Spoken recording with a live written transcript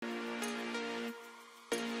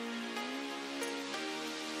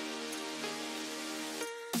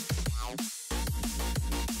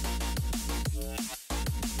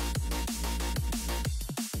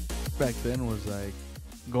back then was like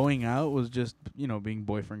going out was just being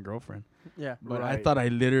boyfriend girlfriend. Yeah. But I Right. thought I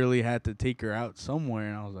literally had to take her out somewhere,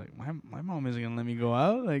 and I was like, my mom isn't gonna let me go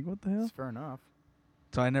out. Like, what the hell? It's fair enough.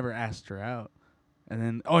 So I never asked her out. And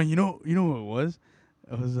then, you know who it was?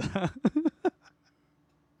 It was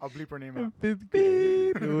I'll bleep her name in out. 5th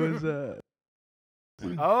grade. It was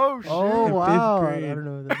Oh shit. Oh fifth wow! I grade. don't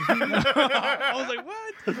know that. I was like,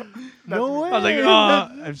 what? No way. I was like,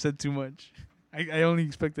 oh, I've said too much. I only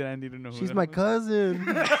expected Andy to know. who She's that my was. cousin.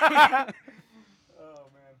 Oh man. I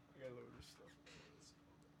gotta lower this stuff.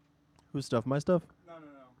 Whose stuff? My stuff. No.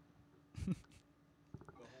 The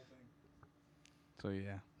whole thing. So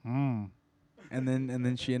yeah. And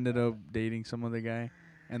then she ended up dating some other guy,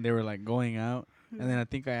 and they were like going out. And then I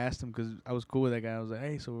think I asked him because I was cool with that guy. I was like,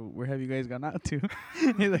 hey, so where have you guys gone out to?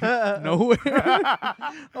 He's like, nowhere.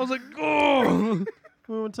 I was like, oh.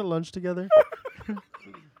 We went to lunch together.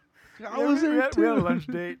 I was there too. We had a lunch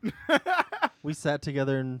date. We sat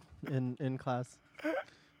together in class. It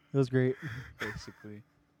was great. Basically.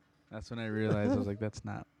 That's when I realized I was like, that's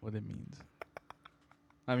not what it means.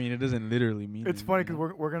 I mean, it doesn't literally mean It's it, funny you because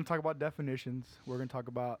know? we're gonna talk about definitions. We're gonna talk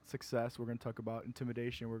about success. We're gonna talk about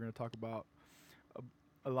intimidation. We're gonna talk about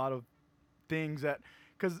a lot of things that,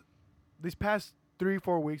 because these past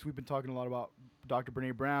 3-4 weeks we've been talking a lot about Dr.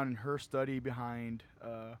 Brene Brown and her study behind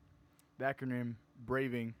the acronym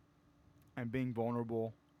BRAVING and being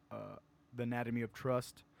vulnerable, the anatomy of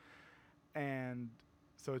trust, and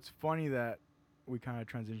so it's funny that we kind of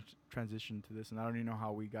transitioned to this, and I don't even know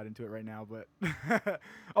how we got into it right now, but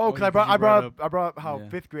Oh, because I 'cause you brought brought up how yeah.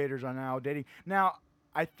 5th graders are now dating. Now,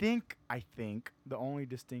 I think the only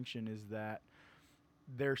distinction is that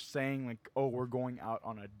they're saying like, oh, we're going out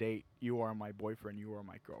on a date. You are my boyfriend. You are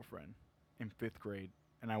my girlfriend in 5th grade.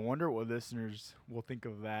 And I wonder what listeners will think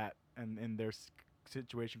of that and in their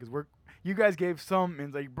situation, because you guys gave some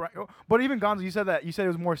but even Gonzo, you said it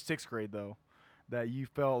was more 6th grade though, that you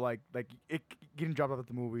felt like it getting dropped off at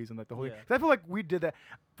the movies and like the whole. Yeah. 'Cause I feel like we did that.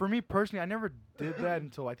 For me personally, I never did that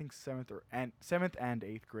until I think 7th and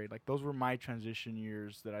 8th grade. Like those were my transition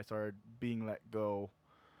years that I started being let go,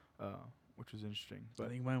 which was interesting. I But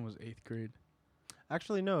think mine was 8th grade.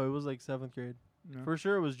 Actually, no. It was like 7th grade. no. For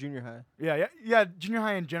sure, it was junior high. Yeah. Junior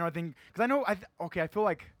high in general, I think, because I know I feel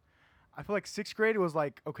like 6th grade was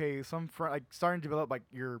like, okay, some like starting to develop like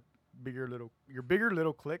your bigger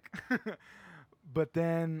little clique. But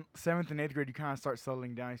then 7th and 8th grade, you kind of start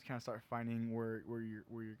settling down. You kind of start finding where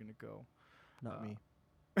you're gonna go. Not me.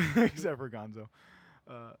 Except for Gonzo.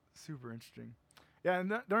 Super interesting. Yeah,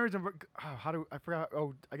 and the only reason I forgot.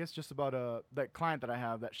 Oh, I guess just about that client that I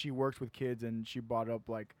have that she works with kids, and she brought up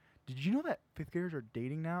like, did you know that 5th graders are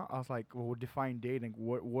dating now? I was like, well, define dating.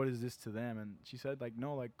 What is this to them? And she said like,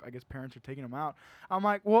 no, like I guess parents are taking them out. I'm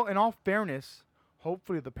like, well, in all fairness,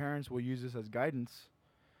 hopefully the parents will use this as guidance.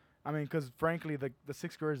 I mean, because frankly, the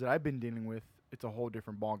 6th graders that I've been dealing with, it's a whole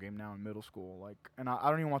different ballgame now in middle school. Like, and I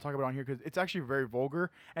don't even want to talk about it on here because it's actually very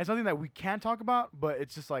vulgar and it's something that we can talk about, but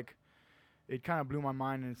it's just like, it kind of blew my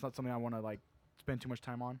mind, and it's not something I want to like spend too much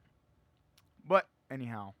time on. But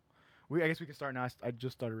anyhow, I guess we can start now. I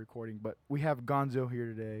just started recording, but we have Gonzo here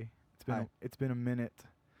today. Hi. It's been a minute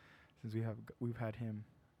since we've had him.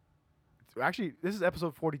 Actually, this is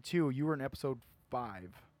episode 42. You were in episode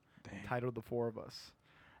 5, Damn. titled "The Four of Us."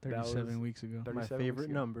 37 was weeks ago. 37 My weeks favorite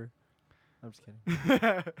ago. number. I'm just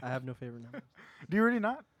kidding. I have no favorite numbers. Do you really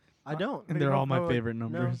not? I don't. And You they're don't all my know, like- favorite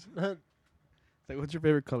numbers. No. It's like, what's your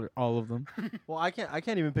favorite color? All of them. Well, I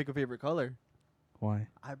can't even pick a favorite color. Why?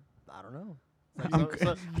 I don't know. I'm I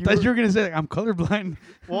thought you were gonna say like, I'm colorblind.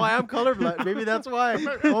 Well, I am colorblind. Maybe that's why.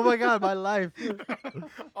 Oh my God, my life.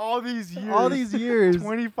 All these years. All these years.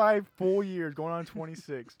 25 full years, going on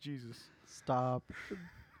 26. Jesus. Stop.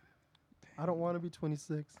 I don't want to be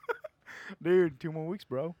 26. Dude, 2 more weeks,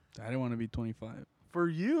 bro. I didn't want to be 25. For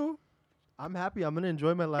you, I'm happy. I'm gonna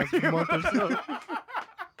enjoy my last month or so.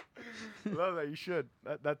 Love that. You should.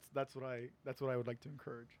 That's what I would like to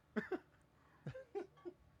encourage.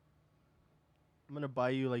 I'm gonna buy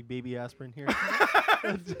you like baby aspirin here.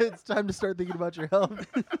 It's time to start thinking about your health.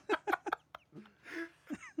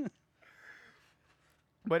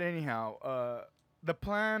 But anyhow, the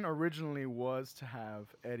plan originally was to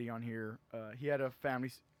have Eddie on here. He had a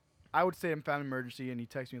family, I would say a family emergency, and he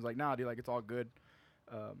texted me. He was like, "Nah, dude, like it's all good.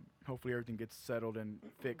 Hopefully everything gets settled and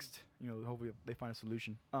fixed. Hopefully they find a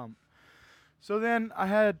solution." So then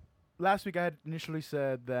last week I had initially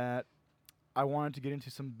said that I wanted to get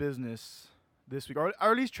into some business this week, or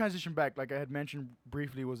at least transition back. Like I had mentioned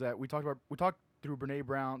briefly, was that we talked through Dr.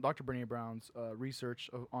 Brene Brown's research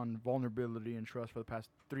on vulnerability and trust for the past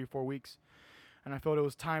 3 or 4 weeks, and I felt it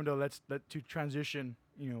was time to transition,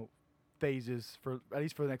 phases for at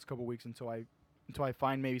least for the next couple weeks until I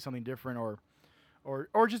find maybe something different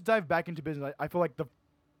or just dive back into business. I feel like the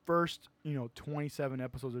first 27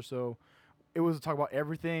 episodes or so, it was to talk about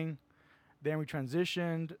everything. Then we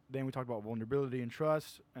transitioned. Then we talked about vulnerability and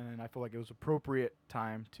trust, and I feel like it was appropriate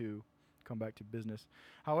time to come back to business.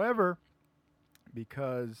 However,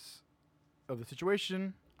 because of the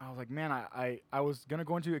situation, I was like, man, I was gonna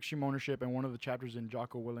go into extreme ownership and one of the chapters in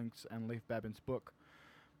Jocko Willink's and Leif Babin's book,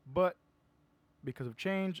 but because of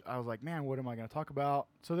change, I was like, man, what am I gonna talk about?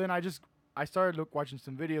 So then I started watching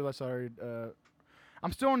some videos. I started.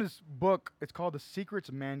 I'm still on this book. It's called The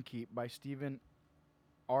Secrets Men Keep by Stephen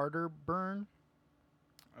Arterburn.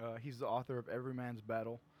 He's the author of Every Man's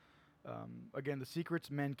Battle. Again, The Secrets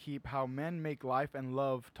Men Keep: How Men Make Life and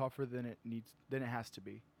Love Tougher than it has to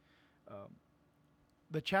be.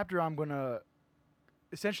 The chapter I'm gonna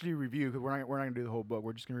essentially review, because we're not gonna do the whole book.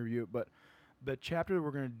 We're just gonna review it. But the chapter that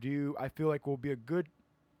we're gonna do, I feel like will be a good,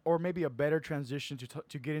 or maybe a better transition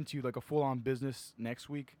to get into like a full-on business next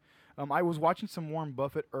week. I was watching some Warren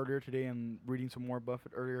Buffett earlier today and reading some more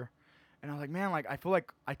Buffett earlier, and I was like, man, like I feel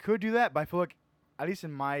like I could do that, but I feel like, at least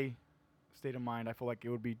in my state of mind, I feel like it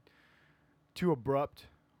would be too abrupt.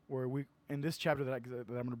 Where in this chapter that I'm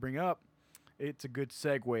going to bring up, it's a good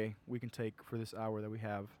segue we can take for this hour that we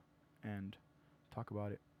have, and talk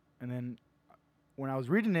about it. And then when I was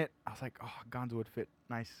reading it, I was like, oh, Gonzo would fit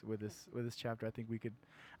nice with this chapter. I think we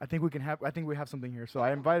have something here. So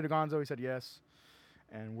I invited Gonzo. He said yes.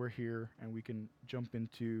 And we're here, and we can jump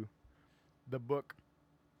into the book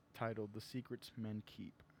titled The Secrets Men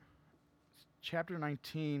Keep. Chapter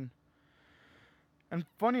 19. And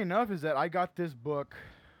funny enough is that I got this book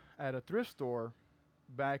at a thrift store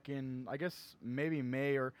back in, I guess, maybe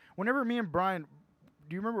May or whenever me and Brian,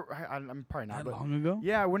 do you remember? I'm probably not. That long ago?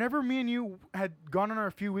 Yeah, whenever me and you had gone on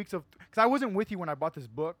our few weeks of, because I wasn't with you when I bought this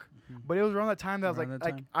book, but it was around that time that I was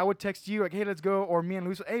like I would text you like, hey, let's go, or me and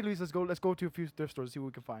Luis, hey, Luis, let's go to a few thrift stores, see what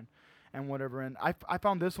we can find, and whatever. And I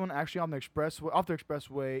found this one actually off the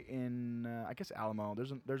expressway in I guess Alamo.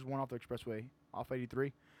 There's one off the expressway off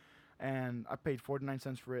 83, and I paid 49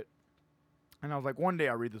 cents for it. And I was like, one day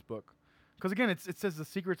I'll read this book, because again, it says The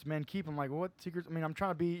Secrets Men Keep. I'm like, what secrets? I mean, I'm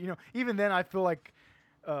trying to be, even then I feel like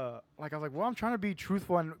I was like, well, I'm trying to be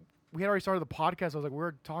truthful, and we had already started the podcast. I was like,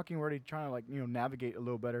 we're already trying to navigate a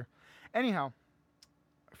little better. Anyhow,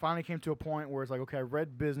 I finally came to a point where it's like, okay, I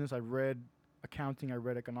read business, I read accounting, I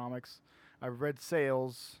read economics, I read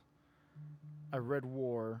sales, I read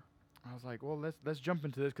war. I was like, well, let's jump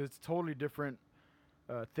into this, because it's a totally different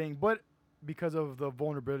thing. But because of the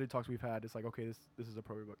vulnerability talks we've had, it's like, okay, this is a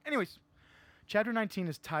appropriate book. Anyways, chapter 19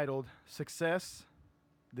 is titled Success,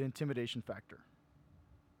 the Intimidation Factor.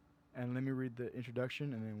 And let me read the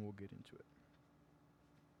introduction, and then we'll get into it.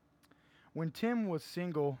 When Tim was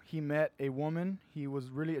single, he met a woman he was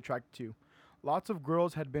really attracted to. Lots of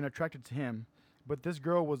girls had been attracted to him, but this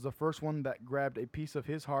girl was the first one that grabbed a piece of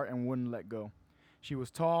his heart and wouldn't let go. She was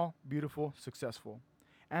tall, beautiful, successful,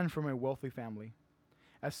 and from a wealthy family.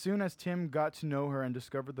 As soon as Tim got to know her and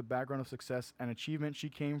discovered the background of success and achievement she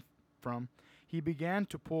came from, he began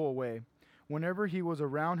to pull away. Whenever he was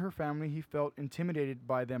around her family, he felt intimidated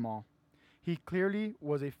by them all. He clearly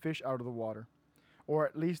was a fish out of the water, or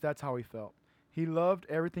at least that's how he felt. He loved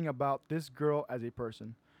everything about this girl as a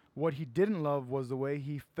person. What he didn't love was the way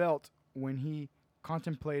he felt when he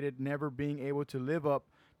contemplated never being able to live up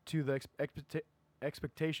to the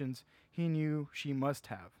expectations he knew she must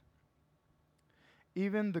have.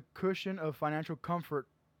 Even the cushion of financial comfort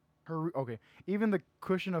her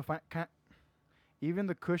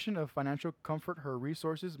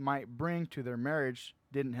resources might bring to their marriage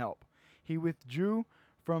didn't help. He withdrew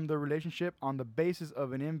from the relationship on the basis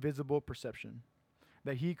of an invisible perception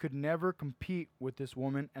that he could never compete with this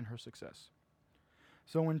woman and her success.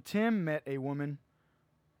 So when Tim met a woman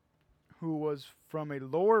who was from a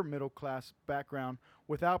lower middle class background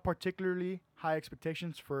without particularly high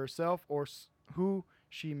expectations for herself or who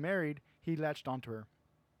she married, he latched onto her.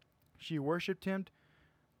 She worshipped him,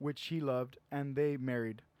 which he loved, and they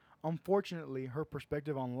married. Unfortunately, her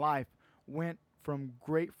perspective on life went from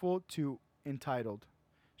grateful to entitled.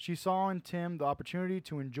 She saw in Tim the opportunity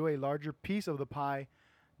to enjoy a larger piece of the pie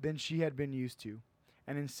than she had been used to,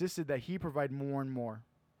 and insisted that he provide more and more.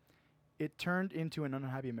 It turned into an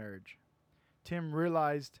unhappy marriage. Tim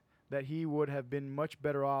realized that he would have been much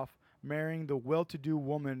better off marrying the well-to-do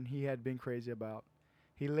woman he had been crazy about.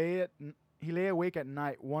 He lay awake at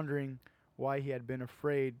night wondering why he had been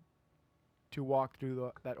afraid to walk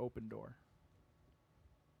through that open door.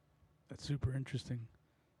 That's super interesting.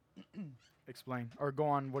 Explain, or go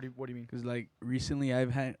on. What do you mean? Because like recently,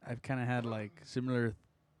 I've kind of had like similar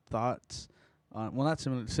thoughts. Well, not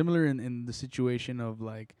similar. Similar in the situation of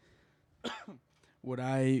like, would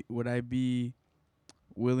I be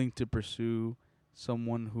willing to pursue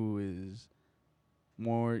someone who is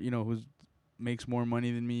more, who's makes more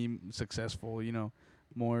money than me, successful,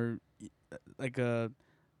 more like a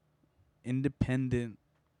independent,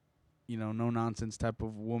 no nonsense type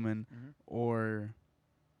of woman, or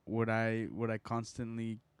would I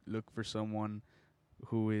constantly look for someone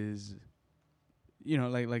who is,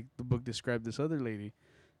 like the book described this other lady.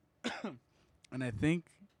 And I think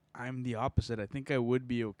I'm the opposite. I think I would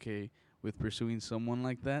be okay with pursuing someone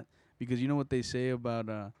like that, because you know what they say about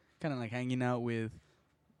kind of like hanging out with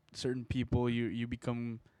certain people, you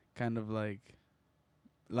become kind of like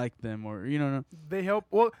them, or They help.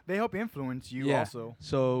 Well, they help influence you Yeah. also.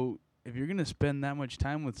 So if you're gonna spend that much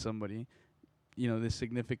time with somebody, this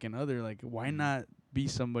significant other, like, why not be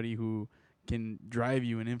somebody who can drive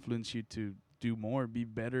you and influence you to do more, be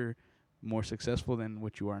better, more successful than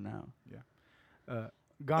what you are now.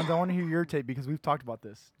 Gonzo, I want to hear your take because we've talked about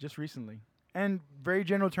this just recently, and very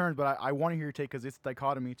general terms. But I want to hear your take because it's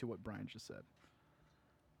dichotomy to what Brian just said.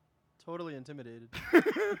 Totally intimidated.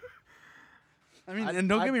 I mean, I'd- and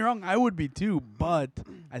don't I'd- get me wrong, I would be too, but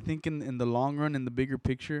I think in the long run, in the bigger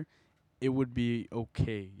picture, it would be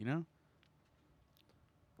okay,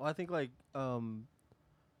 Well, I think like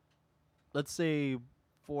let's say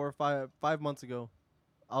 5 months ago,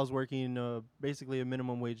 I was working basically a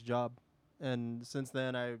minimum wage job, and since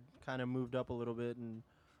then I kind of moved up a little bit and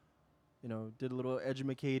did a little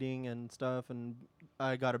educating and stuff, and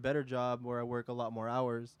I got a better job where I work a lot more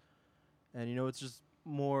hours, and it's just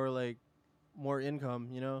more income,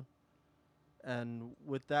 and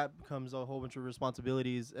with that comes a whole bunch of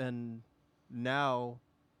responsibilities, and now,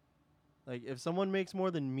 like, if someone makes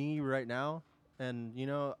more than me right now, and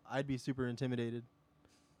I'd be super intimidated.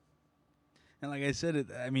 And like I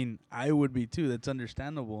said, I mean, I would be too. That's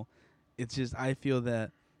understandable. It's just I feel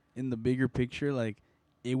that in the bigger picture, like,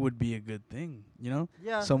 it would be a good thing,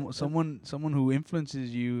 Yeah. Someone who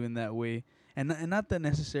influences you in that way, and not that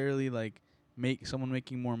necessarily like someone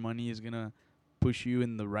making more money is gonna push you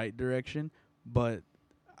in the right direction, but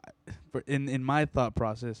in my thought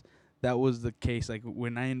process, that was the case. Like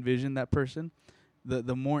when I envisioned that person,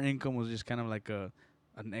 the more income was just kind of like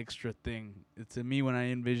an extra thing. To me, when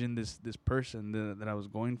I envisioned this person that I was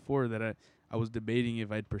going for, that I was debating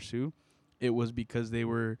if I'd pursue, it was because they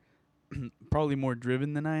were probably more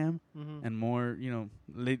driven than I am, Mm-hmm. and more,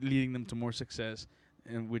 leading them to more success,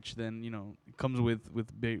 and which then comes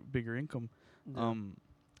with bigger income.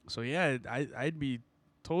 So yeah, I'd be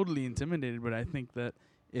totally intimidated, but I think that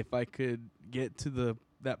if I could get to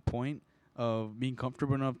that point of being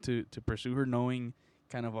comfortable enough to pursue her, knowing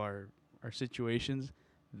kind of our situations,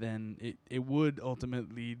 then it would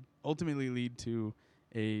ultimately lead to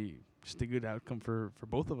just a good outcome for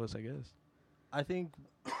both of us, I guess. I think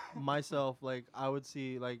myself, like, I would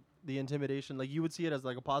see like the intimidation, like you would see it as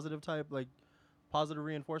like a positive type, like positive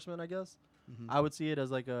reinforcement, I guess. I would see it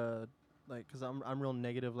as like because I'm real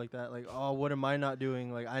negative like that. Like, oh, what am I not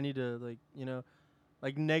doing? Like, I need to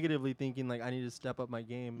like negatively thinking like I need to step up my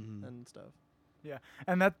game and stuff.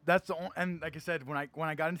 And that's and like I said, when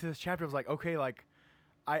I got into this chapter, I was like, okay, like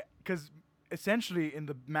because essentially in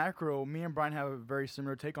the macro, me and Brian have a very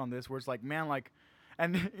similar take on this, where it's like, man, like,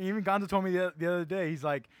 and even Gonzo told me the other day, he's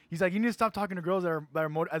like, you need to stop talking to girls that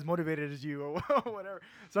are as motivated as you, or whatever,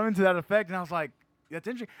 something to that effect. And I was like, that's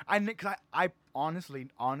interesting. Cause I honestly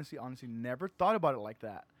never thought about it like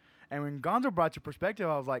that. And when Gonzo brought your perspective,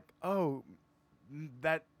 I was like, oh,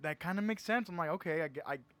 that kind of makes sense. I'm like, okay,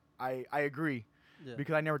 I agree. Yeah.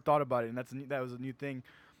 Because I never thought about it, and that was a new thing.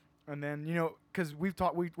 And then because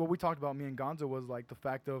what we talked about, me and Gonzo, was like the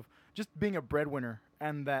fact of just being a breadwinner,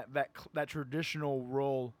 and that traditional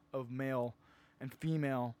role of male and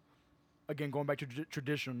female. Again, going back to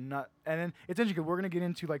tradition, not, and then it's interesting because we're gonna get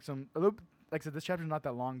into like a little. Like I said, this chapter's not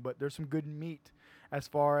that long, but there's some good meat as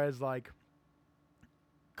far as like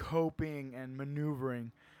coping and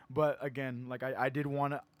maneuvering. But again, like I did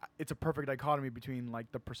want to, it's a perfect dichotomy between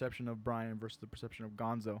like the perception of Brian versus the perception of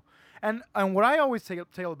Gonzo. And what I always take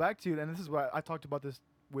it back to, and this is what I talked about this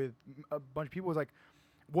with a bunch of people, was like,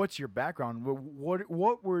 what's your background?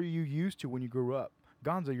 What were you used to when you grew up?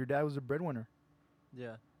 Gonzo, your dad was a breadwinner.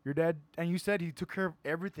 Yeah. Your dad, and you said he took care of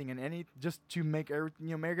everything and just to make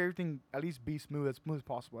everything at least be as smooth as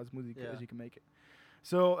possible, as smooth as you can make it.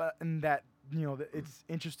 So, and that, it's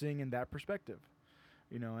interesting in that perspective.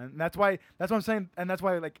 And that's why I'm saying, and that's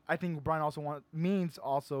why, like, I think Brian also means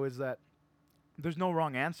is that there's no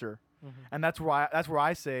wrong answer, and that's where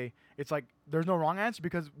I say it's like there's no wrong answer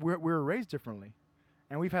because we're raised differently,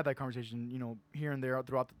 and we've had that conversation, here and there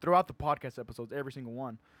throughout the podcast episodes, every single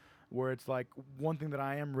one, where it's like one thing that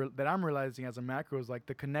I'm realizing as a macro is like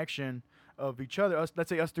the connection of each other. Let's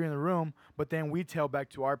say us three in the room, but then we tell back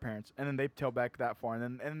to our parents, and then they tell back that far,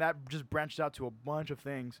 and that just branches out to a bunch of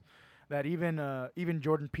things that even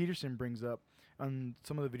Jordan Peterson brings up on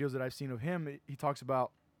some of the videos that I've seen of him. He talks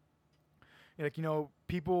about, like,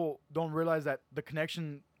 people don't realize that the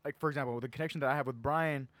connection, like, for example, the connection that I have with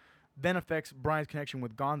Brian then affects Brian's connection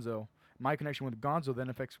with Gonzo. My connection with Gonzo then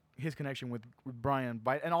affects his connection with Brian.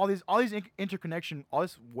 And all these interconnection, all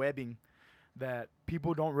this webbing that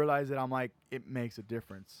people don't realize that I'm like, it makes a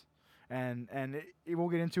difference. And it will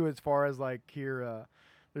get into as far as like here,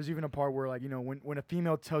 there's even a part where like, when a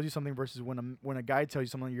female tells you something versus when a guy tells you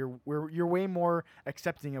something, you're way more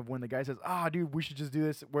accepting of when the guy says, dude, we should just do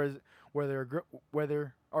this. Whereas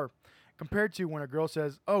or compared to when a girl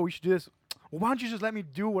says, oh, we should do this. Well, why don't you just let me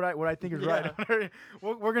do what I think is right?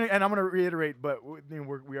 We're gonna, and I'm gonna reiterate, but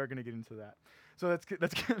we are gonna get into that. So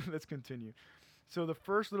let's continue. So the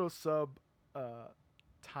first little sub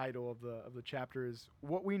title of the chapter is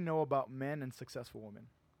what we know about men and successful women.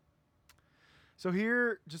 So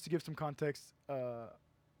here, just to give some context,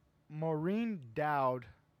 Maureen Dowd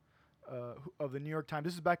of the New York Times.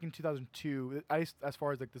 This is back in 2002. As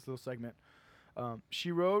far as like this little segment,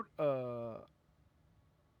 she wrote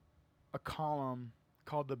a column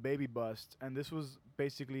called "The Baby Bust," and this was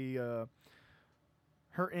basically her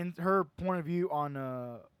point of view on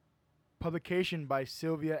a publication by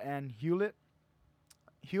Sylvia Ann Hewlett.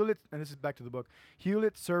 Hewlett, and this is back to the book.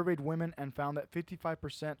 Hewlett surveyed women and found that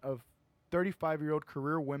 55% of 35-year-old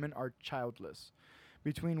career women are childless.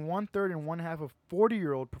 Between 1/3 and 1/2 of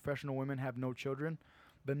 40-year-old professional women have no children.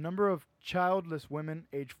 The number of childless women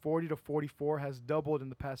aged 40 to 44 has doubled in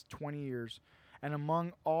the past 20 years. And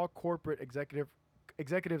among all corporate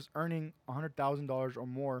executives earning $100,000 or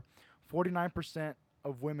more, 49%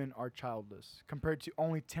 of women are childless, compared to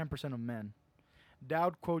only 10% of men.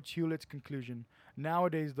 Dowd quotes Hewlett's conclusion.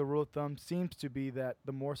 Nowadays, the rule of thumb seems to be that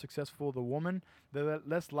the more successful the woman, the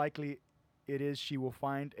less likely it is she will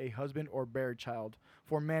find a husband or bear a child.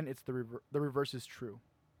 For men, it's the reverse is true.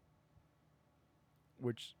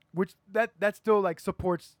 Which that still like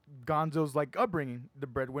supports Gonzo's like upbringing, the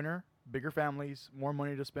breadwinner, bigger families, more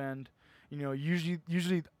money to spend. Usually,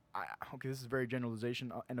 okay, this is very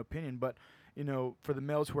generalization and opinion, but for the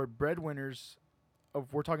males who are breadwinners,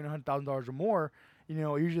 we're talking $100,000 or more,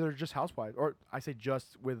 usually they're just housewives, or I say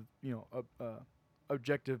just with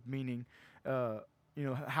objective meaning,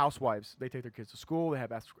 housewives. They take their kids to school. They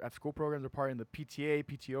have after school programs. They're part in the PTA,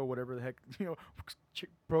 PTO, whatever the heck,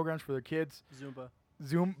 programs for their kids.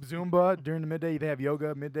 Zumba during the midday. They have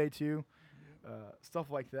yoga midday too. Stuff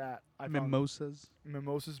like that. Mimosas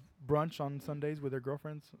brunch on Sundays with their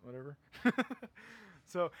girlfriends, whatever.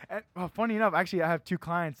 So, and funny enough, actually, I have two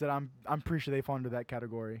clients that I'm pretty sure they fall into that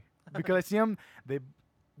category because I see them.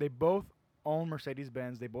 They both own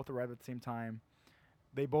Mercedes-Benz. They both arrive at the same time.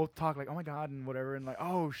 They both talk like, oh my God, and whatever, and like,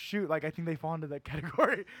 oh shoot, like I think they fall into that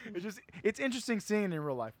category. It's interesting seeing it in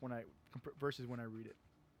real life versus when I read it.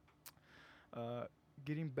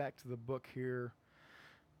 Getting back to the book here,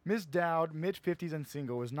 Miss Dowd, mid-50s and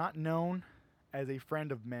single, is not known as a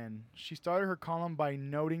friend of men. She started her column by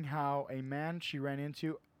noting how a man she ran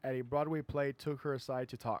into at a Broadway play took her aside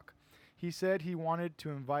to talk. He said he wanted to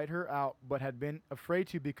invite her out, but had been afraid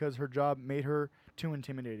to because her job made her too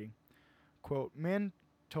intimidating. Quote, men,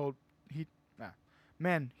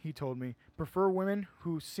 he told me, prefer women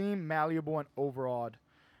who seem malleable and overawed.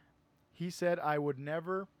 He said I would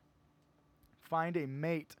never find a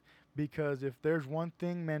mate because if there's one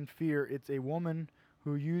thing men fear, it's a woman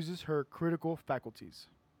who uses her critical faculties.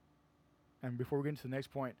 And before we get into the next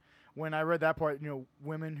point, when I read that part,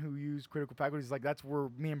 women who use critical faculties, like that's where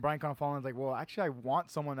me and Brian kind of fall in. It's like, well, actually, I want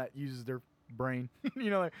someone that uses their brain,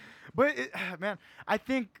 But man, I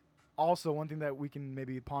think also one thing that we can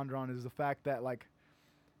maybe ponder on is the fact that like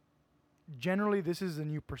generally this is a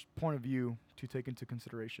new point of view to take into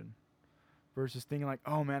consideration versus thinking like,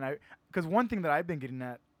 oh man, because one thing that I've been getting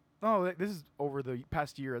at, this is over the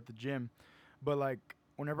past year at the gym, but like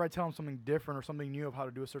whenever I tell them something different or something new of how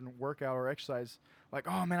to do a certain workout or exercise, like,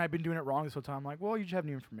 oh man, I've been doing it wrong this whole time. I'm like, well, you just have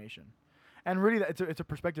new information. And really, it's a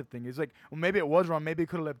perspective thing. It's like, well, maybe it was wrong. Maybe it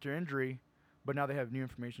could have led to injury, but now they have new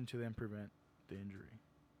information to then prevent the injury.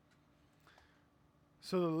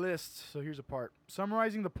 So the list. So here's a part.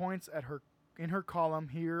 Summarizing the points in her column,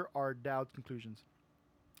 here are Dowd's conclusions.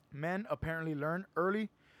 Men apparently learn early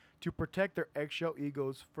to protect their eggshell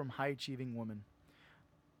egos from high-achieving women.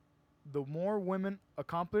 The more women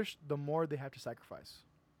accomplish, the more they have to sacrifice.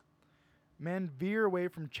 Men veer away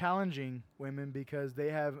from challenging women because they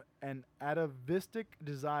have an atavistic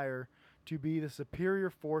desire to be the superior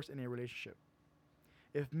force in a relationship.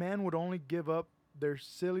 If men would only give up their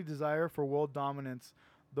silly desire for world dominance,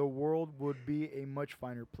 the world would be a much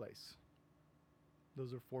finer place.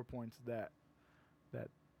 Those are 4 points that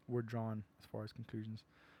were drawn as far as conclusions.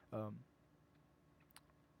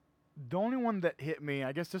 The only one that hit me,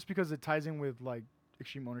 I guess just because it ties in with like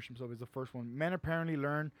extreme ownership stuff, is the first one. Men apparently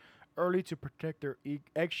learn early to protect their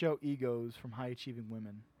eggshell egos from high achieving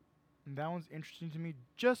women. And that one's interesting to me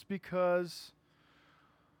just because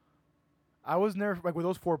I was never, like with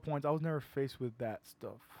those 4 points, I was never faced with that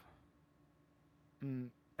stuff.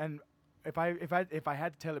 And if I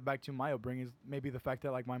had to tell it back to my upbringing, is maybe the fact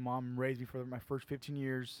that like my mom raised me for my first 15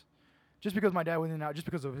 years, just because my dad wasn't out, just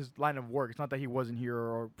because of his line of work. It's not that he wasn't here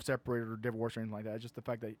or separated or divorced or anything like that. It's just the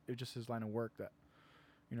fact that it's just his line of work that,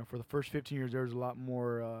 you know, for the first 15 years there was a lot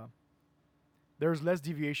more. There was less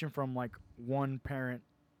deviation from like one parent,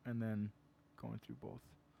 and then going through both.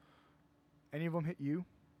 Any of them hit you?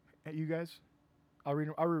 Hit you guys? I'll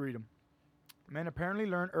reread them. Men apparently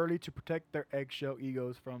learn early to protect their eggshell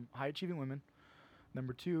egos from high-achieving women.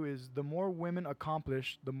 Number 2 is the more women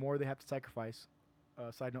accomplish, the more they have to sacrifice.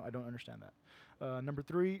 Side note, I don't understand that. Number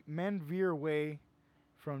 3, men veer away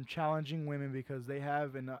from challenging women because they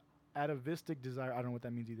have an atavistic desire. I don't know what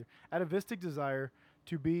that means either. Atavistic desire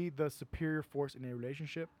to be the superior force in a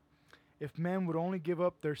relationship. If men would only give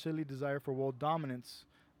up their silly desire for world dominance,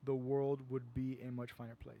 the world would be a much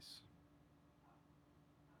finer place.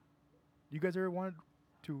 You guys ever wanted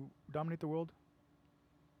to dominate the world?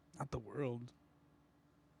 Not the world.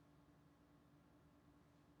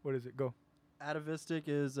 What is it? Go. Atavistic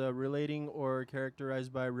is relating or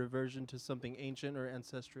characterized by reversion to something ancient or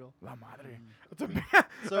ancestral. La madre.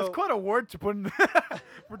 So- That's quite a word to put in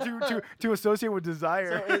to associate with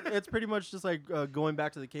desire. So it's pretty much just like going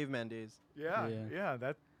back to the caveman days. yeah, Yeah. yeah.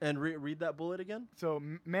 That And read that bullet again. so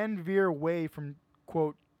men veer away from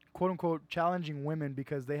quote unquote challenging women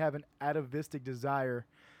because they have an atavistic desire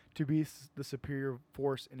to be the superior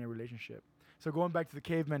force in a relationship. So going back to the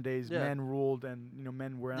caveman days, Yeah. men ruled, and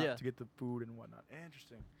men were out Yeah. to get the food and whatnot.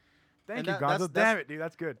 Interesting. Thank And you, that- Gonzo. that's- Damn it, dude.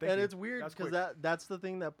 That's good. Thank And you. it's weird That's because quick. that's the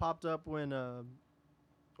thing that popped up when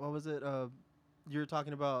what was it? You were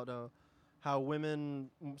talking about how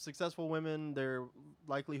women, successful women, their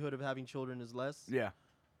likelihood of having children is less. Yeah.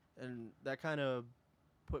 And that kind of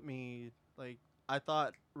put me like I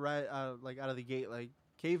thought right like out of the gate like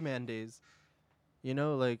caveman days. You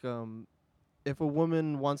know, like if a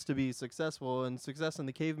woman wants to be successful, and success in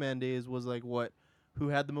the caveman days was like what, who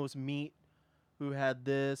had the most meat, who had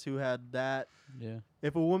this, who had that. Yeah.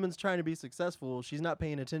 If a woman's trying to be successful, she's not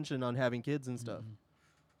paying attention on having kids and stuff. Mhm.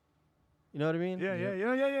 You know what I mean?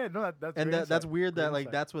 Yeah. No, that's And great that's insight. weird Great that like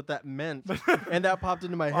insight. that's what that meant, and that popped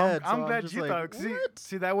into my head. I'm so glad just you like, thought. See, what?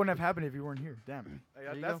 see, that wouldn't have happened if you weren't here. Damn.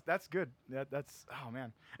 There you That's go. that's good. That's oh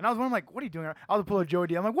man. And I was wondering like, what are you doing? I was pulling Joey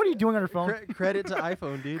D. I'm like, what are you doing on your phone? Credit to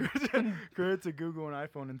iPhone, dude. Credit to Google and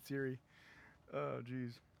iPhone and Siri. Oh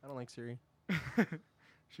jeez. I don't like Siri.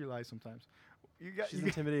 She lies sometimes. You got. She's You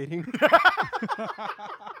intimidating.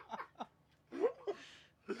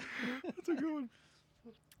 that's a good one.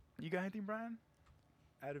 You got anything, Brian?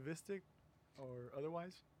 Atavistic or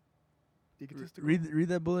otherwise? Egotistical. Read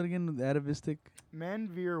that bullet again. The atavistic. Men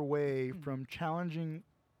veer away from challenging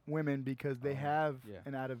women because they have yeah.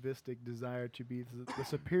 an atavistic desire to be the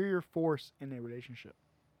superior force in a relationship.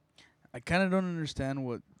 I kind of don't understand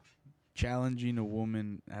what challenging a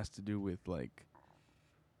woman has to do with like,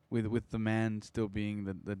 with the man still being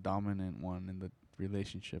the dominant one in the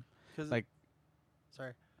relationship. 'Cause Like-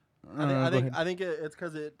 sorry. No, I no, go ahead. think it's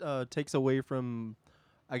because it takes away from,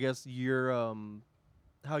 I guess, your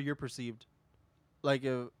how you're perceived. Like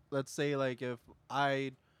let's say like if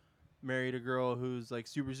I married a girl who's like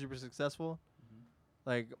super successful,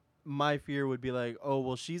 like my fear would be like, oh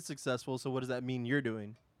well, she's successful, so what does that mean you're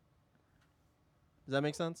doing? Does that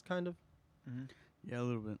make sense? Kind of. Yeah, a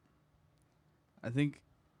little bit. I think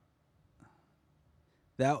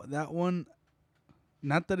that one,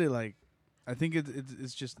 not that it like, I think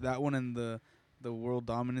it's just that one and the world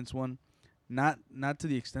dominance one, not to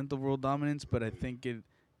the extent of world dominance, but I think it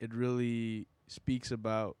really speaks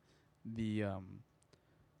about the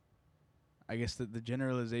I guess the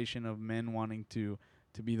generalization of men wanting to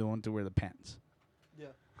be the one to wear the pants. Yeah.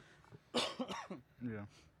 Yeah.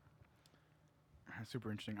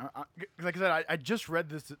 Super interesting. Like I said, I just read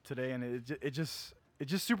this today, and it's just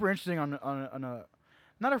super interesting on a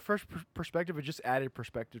not a fresh perspective, but just added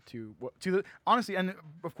perspective to the honestly, and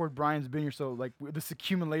of course Brian's been here, so like this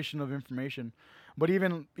accumulation of information. But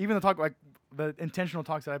even the talk, like the intentional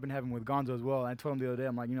talks that I've been having with Gonzo as well. I told him the other day,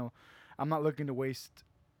 I'm like, I'm not looking to waste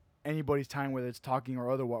anybody's time, whether it's talking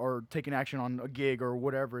or otherwise, or taking action on a gig or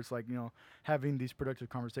whatever. It's like, having these productive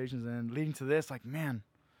conversations and leading to this, like, man,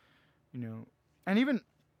 and even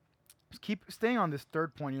just keep staying on this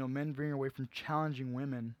third point, men veering away from challenging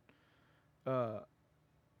women.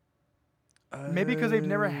 Maybe because they've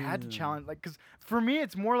never had to challenge, like, because for me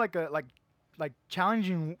it's more like like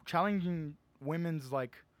challenging women's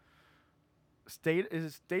like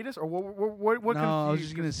status or what? No, I was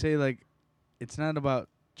just gonna say, like, it's not about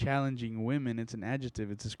challenging women. It's an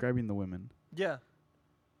adjective. It's describing the women. Yeah.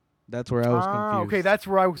 That's where I was confused. Okay, that's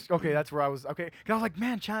where I was. Okay, that's where I was. Okay, because I was like,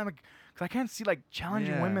 man, because I can't see like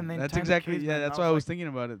challenging women. Then that's exactly. Yeah, that's why I was thinking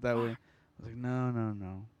about it that way. I was like,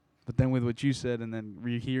 no. But then with what you said and then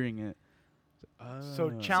rehearing it.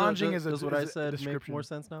 So challenging so is what I said description. make more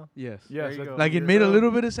sense now? Yes. Yes. There you go. Like it made a little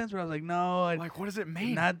bit of sense, but I was like, no. Like, what does it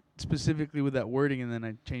mean? Not specifically with that wording, and then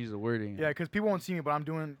I changed the wording. Yeah, because people won't see me, but I'm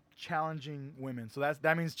doing challenging women. So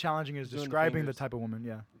that means challenging is Doing the describing the fingers. type of woman.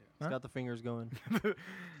 Yeah. It's got the fingers going.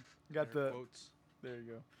 Got the quotes. There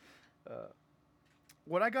you go.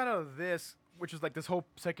 What I got out of this, which is like this whole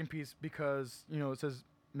second piece, because it says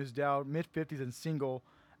Ms. Dowd, mid-50s and single,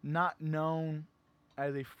 not known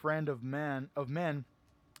as a friend of men.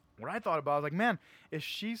 What I thought about, I was like, man, if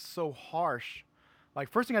she's so harsh, like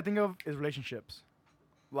first thing I think of is relationships.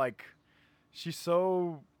 Like, she's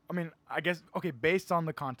so. I mean, I guess based on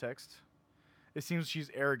the context, it seems she's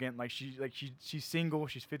arrogant. Like she's single.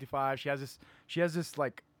 She's 55. She has this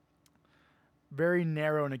like very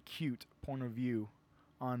narrow and acute point of view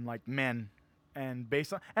on like men, and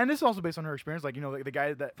this is also based on her experience. Like the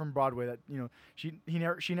guy that from Broadway that he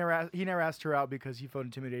never asked her out because he felt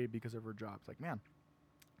intimidated because of her job. It's like, man,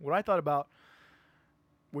 what I thought about,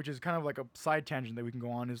 which is kind of like a side tangent that we can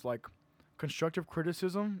go on, is like constructive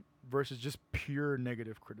criticism versus just pure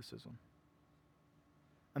negative criticism.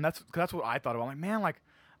 And that's what I thought about. I'm like, man, like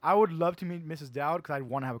I would love to meet Mrs. Dowd because I'd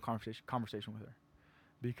want to have a conversation with her.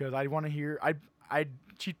 Because I'd want to hear,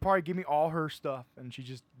 she'd probably give me all her stuff, and she'd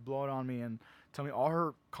just blow it on me and tell me all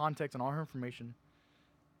her context and all her information.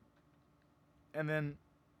 And then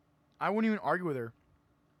I wouldn't even argue with her.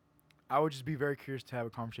 I would just be very curious to have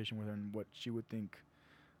a conversation with her and what she would think,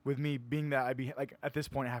 with me being that I'd be like at this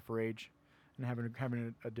point half her age, and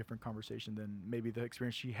having a different conversation than maybe the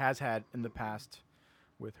experience she has had in the past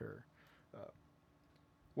with her.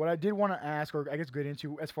 What I did want to ask, or I guess get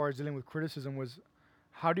into as far as dealing with criticism, was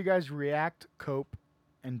how do you guys react, cope,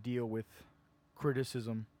 and deal with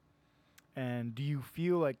criticism? And do you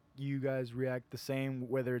feel like you guys react the same,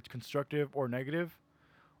 whether it's constructive or negative,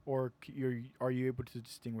 or are you able to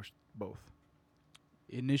distinguish both?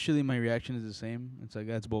 Initially, my reaction is the same. It's like,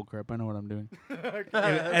 that's bullcrap. I know what I'm doing.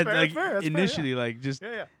 That's Initially, fair, yeah. like just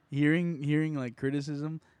Yeah. hearing like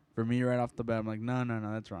criticism for me right off the bat, I'm like, no,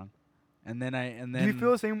 that's wrong. And then Do you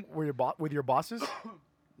feel the same with your bosses?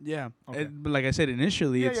 Yeah. Okay. But like I said,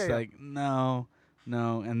 initially it's Yeah. like no,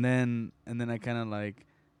 and then I kind of like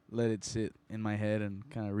let it sit in my head and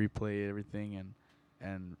kind of replay everything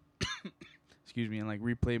and excuse me, and like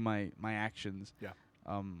replay my actions. Yeah.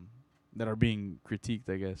 That are being critiqued,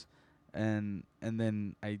 I guess, and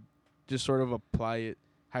then I just sort of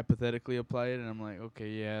hypothetically apply it, and I'm like, okay,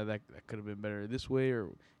 yeah, that could have been better this way, or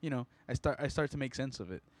I start to make sense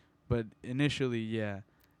of it. But initially, yeah.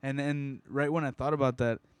 And then right when I thought about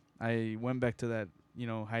that, I went back to that,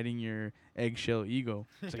 hiding your eggshell ego.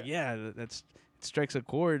 It's like, yeah, it strikes a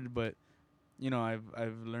chord, but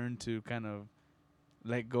I've learned to kind of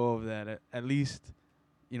let go of that at least,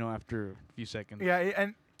 after a few seconds. Yeah,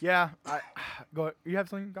 and yeah, go. You have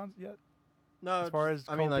something gone yet? No, As far as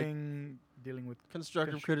I mean, like, coping, dealing with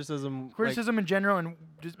constructive criticism. criticism in general, and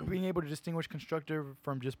just being able to distinguish constructive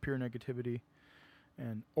from just pure negativity,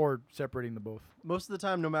 or separating the both. Most of the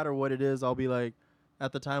time, no matter what it is, I'll be like,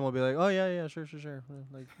 at the time, I'll be like, oh yeah, sure.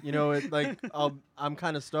 Like, it like I'm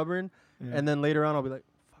kind of stubborn, Yeah. and then later on, I'll be like,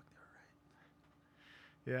 fuck,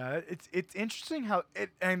 they're right. Yeah, it's interesting how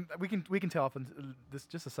and we can tell off in this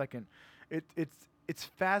just a second. It's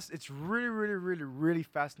fast. It's really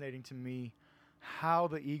fascinating to me how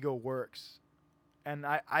the ego works, and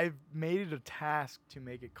I've made it a task to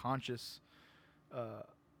make it conscious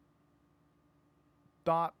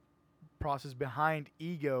thought process behind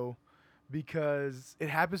ego, because it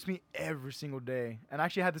happens to me every single day. And I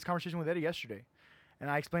actually had this conversation with Eddie yesterday, and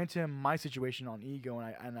I explained to him my situation on ego,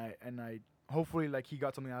 and I hopefully like he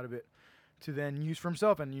got something out of it to then use for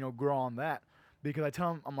himself and grow on that. because I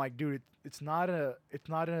tell him, I'm like, dude, it's not a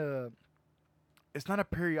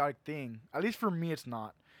periodic thing. At least for me, it's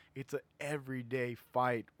not. It's a everyday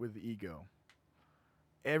fight with the ego.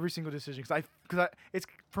 Every single decision, it's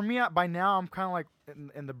for me. By now, I'm kind of like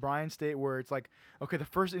in the Brian state where it's like, okay, the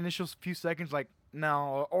first initial few seconds, like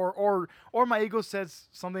no, or my ego says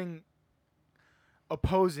something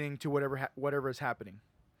opposing to whatever is happening,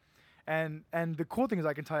 and the cool thing is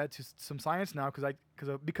I can tie that to some science now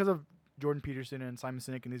because of Jordan Peterson and Simon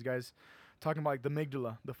Sinek and these guys talking about like the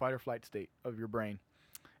amygdala, the fight or flight state of your brain,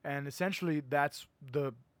 and essentially that's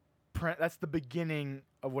the beginning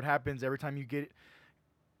of what happens every time you get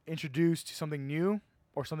introduced to something new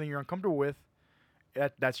or something you're uncomfortable with.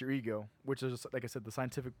 That's your ego, which is, like I said, the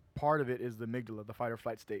scientific part of it is the amygdala, the fight or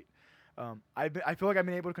flight state. I feel like I've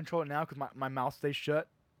been able to control it now because my mouth stays shut,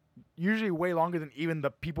 usually way longer than even the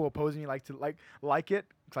people opposing me like it.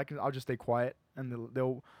 Cause I'll just stay quiet and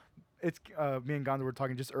they'll it's me and Gonzo were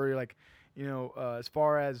talking just earlier, like, as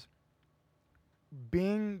far as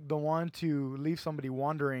being the one to leave somebody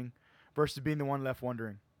wondering versus being the one left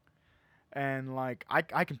wondering. And like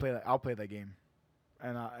I can play that. I'll play that game,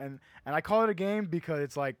 and I call it a game because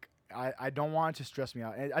it's like I don't want it to stress me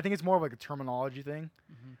out. And I think it's more of like a terminology thing,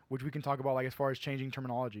 which we can talk about like as far as changing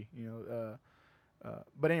terminology.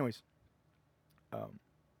 But anyways,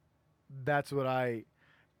 that's what I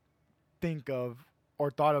think of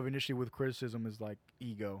or thought of initially with criticism is like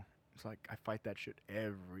ego. It's like I fight that shit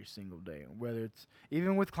every single day, whether it's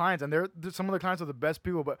even with clients, and some of the clients are the best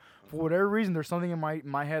people, but for whatever reason, there's something in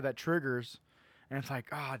my head that triggers, and it's like,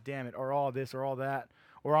 ah, damn it, or all this, or all that,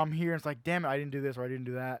 or I'm here, and it's like, damn it, I didn't do this, or I didn't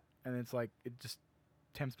do that, and it's like, it just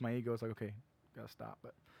tempts my ego. It's like, okay, gotta stop,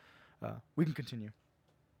 but we can continue.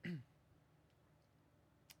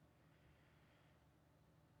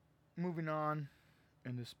 Moving on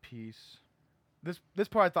in this piece. This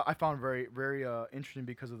part I found very, very interesting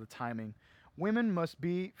because of the timing. Women must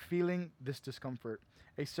be feeling this discomfort.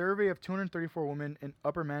 A survey of 234 women in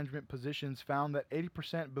upper management positions found that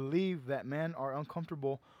 80% believe that men are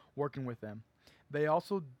uncomfortable working with them. They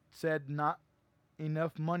also said not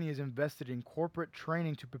enough money is invested in corporate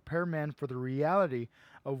training to prepare men for the reality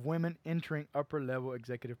of women entering upper-level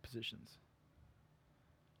executive positions.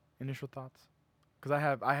 Initial thoughts?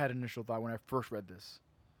 Because I had initial thought when I first read this.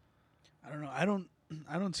 I don't know.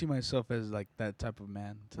 I don't see myself as like that type of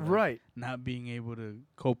man. To, like, right. Not being able to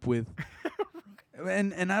cope with.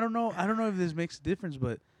 and I don't know if this makes a difference,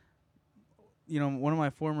 but one of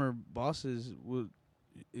my former bosses was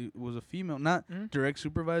a female, not direct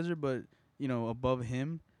supervisor, but above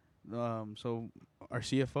him. So our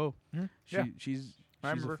CFO, she's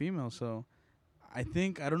a female. So I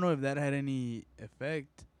don't know if that had any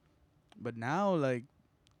effect, but now like,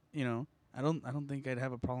 I don't think I'd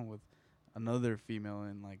have a problem with another female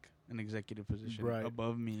in like an executive position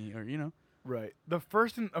above me, or Right. The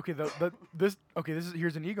first thing, okay,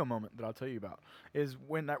 here's an ego moment that I'll tell you about. Is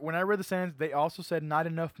when I read the sentence, they also said not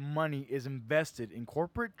enough money is invested in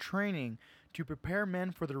corporate training to prepare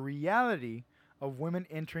men for the reality of women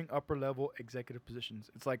entering upper level executive positions.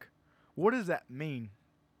 It's like, what does that mean?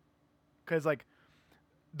 Because like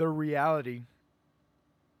the reality.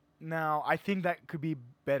 Now, I think that could be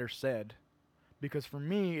better said, because for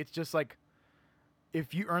me, it's just like,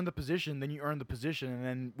 if you earn the position, then you earn the position, and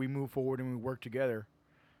then we move forward and we work together,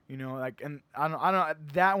 like, and I don't know,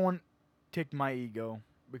 that one ticked my ego,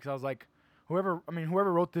 because I was like, whoever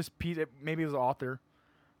wrote this piece, maybe it was the author,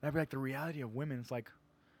 that'd be like the reality of women. It's like,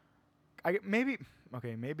 maybe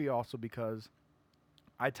also because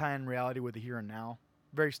I tie in reality with the here and now,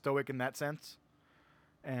 very stoic in that sense,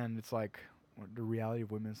 and it's like, the reality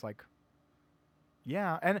of women is like,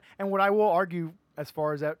 yeah, and what I will argue as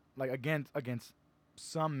far as that, like, against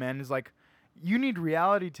some men is like, you need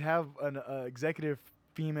reality to have an executive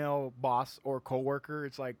female boss or coworker.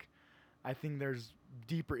 It's like, I think there's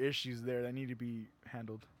deeper issues there that need to be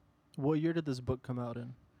handled. What year did this book come out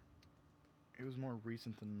in? It was more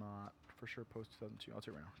recent than not, for sure. Post 2002. I'll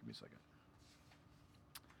tell you right now. Give me a second.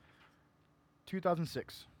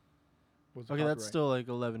 2006. Okay, that's still like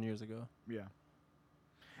 11 years ago. Yeah.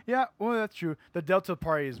 Yeah, well, that's true. The Delta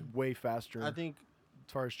Party is way faster. I think,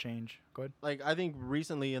 as far as change. Go ahead. Like, I think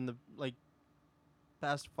recently in the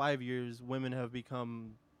past 5 years, women have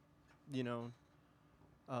become, I don't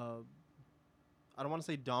want to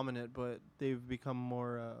say dominant, but they've become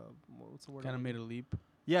more. What's the word? Kind of made a leap.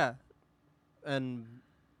 Yeah, and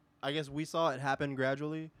I guess we saw it happen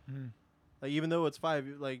gradually. Like, even though it's I'd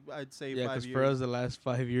say 5 years. Yeah, because for us, the last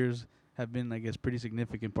 5 years have been, I guess, pretty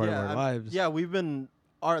significant part of our lives. Yeah, we've been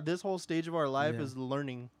this whole stage of our life is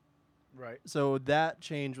learning. Right. So that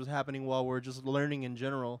change was happening while we're just learning in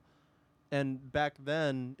general. And back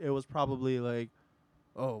then, it was probably like,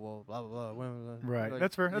 oh well, blah blah blah. Right. Like,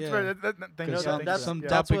 That's fair. That's yeah. fair. Thank you. Because No, some, that's- some yeah.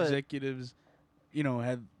 top what- executives, you know,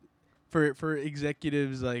 had for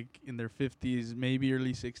executives like in their 50s, maybe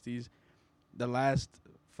early 60s, the last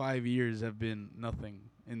 5 years have been nothing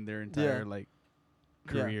in their entire like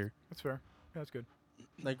Yeah. career. That's fair. Yeah, that's good.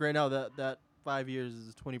 like right now, that 5 years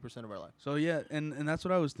is 20% of our life. So yeah, and that's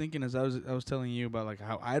what I was thinking as I was telling you about like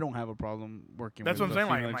how I don't have a problem working That's with what I'm a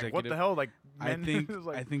saying. female Like, executive. what the hell? Like, I men think is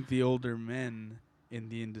like, I think the older men in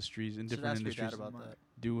the industries in Should different ask your dad industries about that.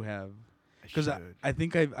 do have because because I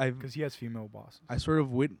think I've because he has female bosses. I sort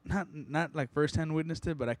of not like firsthand witnessed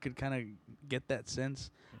it, but I could kind of get that sense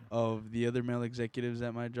of the other male executives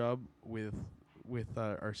at my job with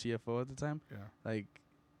our CFO at the time. Yeah. Like,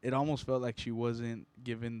 it almost felt like she wasn't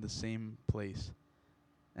given the same place,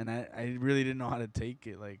 and I really didn't know how to take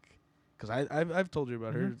it. Like, cause I've told you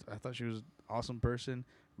about her. I thought she was an awesome person,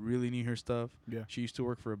 really knew her stuff. Yeah. She used to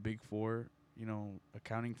work for a Big Four,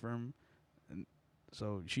 accounting firm, and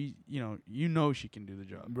so she, she can do the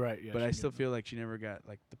job. Right. Yeah. But I she still gets it. feel like she never got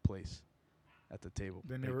like the place at the table.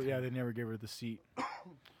 They big never. time. Yeah. They never gave her the seat,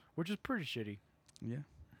 which is pretty shitty. Yeah.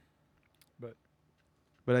 But-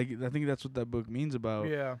 But I think that's what that book means about.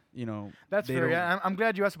 Yeah. That's they fair. don't- Yeah. I'm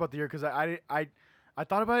glad you asked about the year because I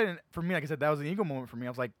thought about it, and for me, like I said, that was an ego moment for me. I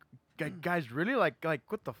was like, guys, really, like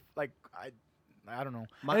what the I don't know.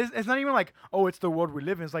 It's not even like, oh, it's the world we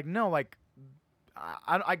live in. It's like, no, like,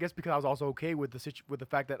 I guess because I was also okay with with the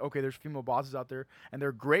fact that okay, there's female bosses out there and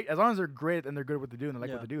they're great as long as they're great and they're good at what they do and they like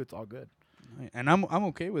what Yeah. they do. It's all good. And I'm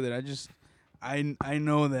okay with it. I just I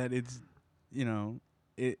know that it's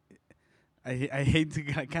it. I hate to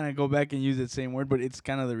kind of go back and use that same word, but it's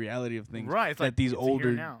kind of the reality of things. Right. It's that like these it's a here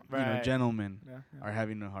older now. Right. gentlemen Yeah. are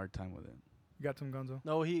having a hard time with it. You got some Gonzo?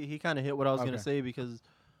 No, he kind of hit what I was Okay. gonna say because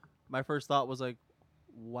my first thought was like,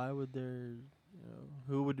 why would there,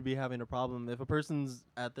 who would be having a problem if a person's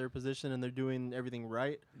at their position and they're doing everything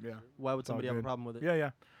right? Yeah. Why would It's all somebody have a good. problem with it? Yeah.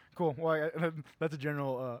 Yeah. Cool. Well, that's a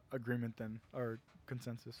general agreement then, or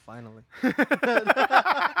consensus. Finally.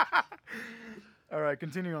 All right.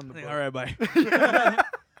 Continue on the book. All right, bye.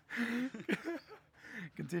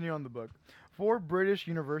 Continue on the book. 4 British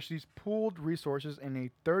universities pooled resources in a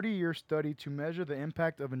 30-year study to measure the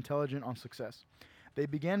impact of intelligence on success. They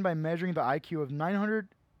began by measuring the IQ of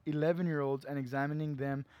 911-year-olds and examining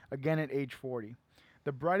them again at age 40.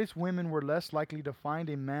 The brightest women were less likely to find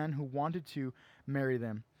a man who wanted to marry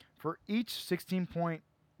them. For each 16-point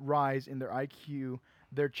rise in their IQ,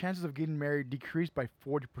 their chances of getting married decreased by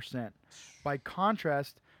 40%. By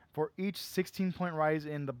contrast, for each 16-point rise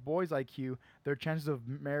in the boys' IQ, their chances of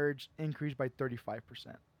marriage increased by 35%.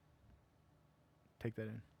 Take that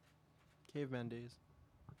in. Caveman days.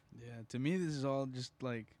 Yeah, to me, this is all just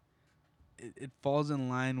like it falls in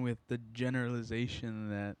line with the generalization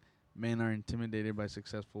that men are intimidated by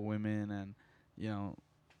successful women, and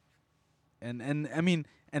and I mean,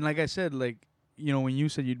 and like I said, like when you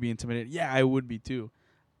said you'd be intimidated, yeah, I would be too,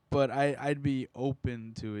 but I'd be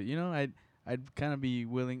open to it. I'd kind of be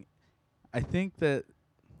willing. I think that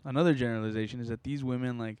another generalization is that these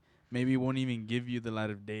women like maybe won't even give you the light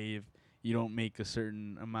of day if you don't make a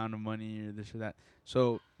certain amount of money or this or that.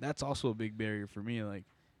 So that's also a big barrier for me. Like,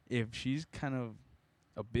 if she's kind of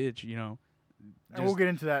a bitch, And we'll get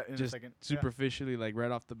into that in a just second. superficially, like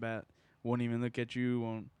right off the bat, won't even look at you,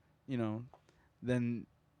 won't, then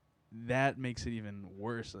that makes it even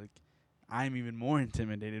worse. Like, I'm even more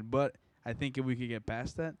intimidated. But I think if we could get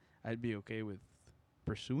past that, I'd be okay with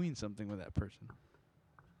pursuing something with that person.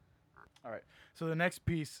 All right. So the next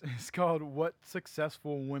piece is called "What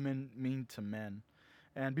Successful Women Mean to Men,"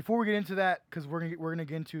 and before we get into that, because we're gonna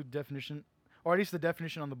get into definition, or at least the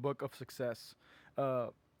definition on the book of success.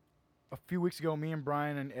 A few weeks ago, me and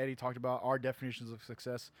Brian and Eddie talked about our definitions of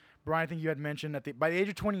success. Brian, I think you had mentioned that by the age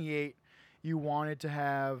of 28, you wanted to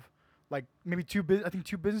have like maybe two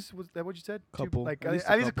businesses. Was that what you said? Couple. Like At least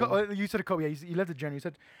at a least a couple. couple. You said a couple. Yeah, you left the general. You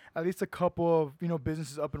said at least a couple of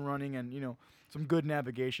businesses up and running and some good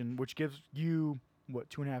navigation, which gives you what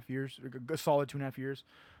 2.5 years, a solid 2.5 years.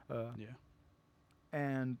 Yeah.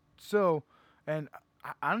 And so, and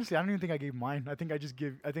honestly, I don't even think I gave mine. I think I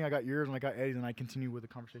got yours and I got Eddie's, and I continue with the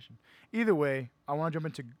conversation. Either way, I want to jump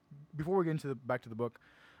into before we get into back to the book.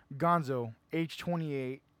 Gonzo, age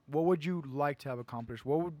 28. What would you like to have accomplished?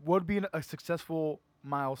 What would be a successful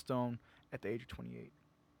milestone at the age of 28?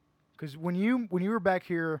 Because when you were back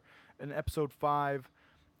here in episode 5,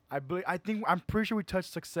 I'm pretty sure we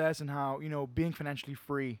touched success and how being financially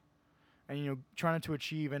free, and trying to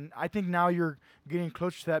achieve. And I think now you're getting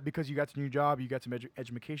closer to that because you got a new job, you got some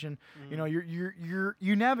education.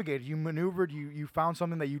 You navigated, you maneuvered, you found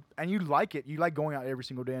something that you like it. You like going out every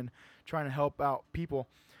single day and trying to help out people.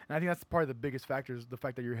 And I think that's part of the biggest factor is the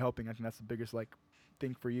fact that you're helping. I think that's the biggest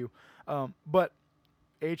thing for you. But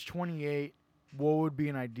age 28, what would be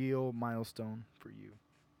an ideal milestone for you?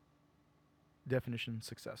 Definition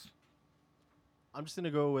success. I'm just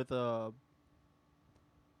gonna go with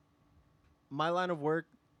my line of work.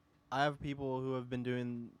 I have people who have been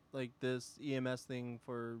doing like this EMS thing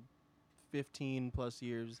for 15 plus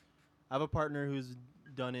years. I have a partner who's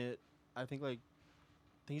done it. I think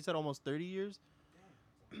he said almost 30 years.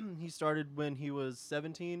 He started when he was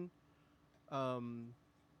 17.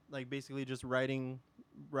 Like basically just riding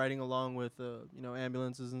along with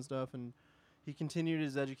ambulances and stuff, and he continued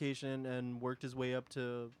his education and worked his way up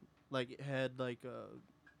to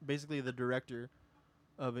basically the director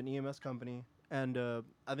of an EMS company. And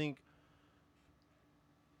I think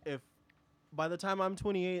if by the time I'm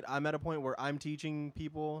 28, I'm at a point where I'm teaching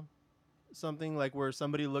people something, like where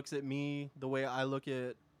somebody looks at me the way I look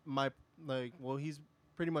at he's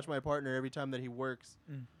pretty much my partner every time that he works.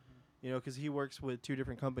 Because he works with 2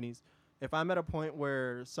 different companies. If I'm at a point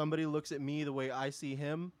where somebody looks at me the way I see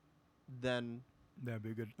him, then that'd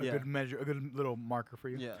be a good measure, a good little marker for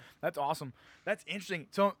you. Yeah, that's awesome. That's interesting.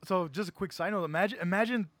 So just a quick side note.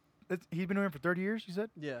 Imagine he's been doing it for 30 years. You said.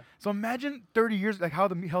 Yeah. So imagine 30 years, like how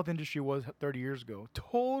the health industry was 30 years ago.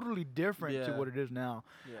 Totally different to what it is now.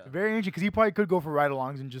 Yeah. Very interesting, because he probably could go for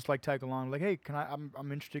ride-alongs and just tag along. Like, hey,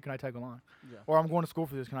 I'm interested. Can I tag along? Yeah. Or I'm going to school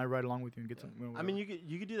for this. Can I ride along with you and get some? I mean,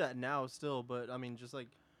 you could do that now still, but I mean, just like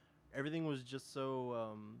everything was just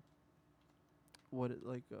so I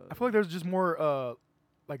feel like there's just more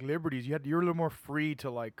liberties. You're a little more free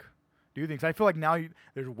to do things. I feel like now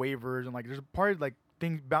there's waivers and there's part of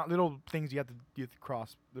little things you have to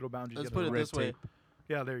cross, little boundaries. Let's put it this way.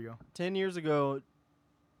 Yeah, there you go. 10 years ago,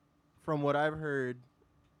 from what I've heard,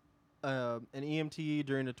 an EMT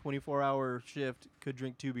during a 24-hour shift could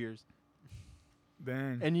drink 2 beers.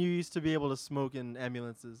 Dang. And you used to be able to smoke in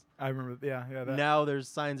ambulances. I remember. Yeah. That. Now there's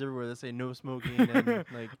signs everywhere that say no smoking and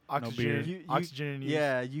oxygen. No beer. Oxygen in use.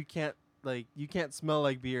 Yeah, you can't smell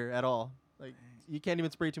like beer at all. Like you can't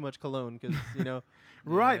even spray too much cologne because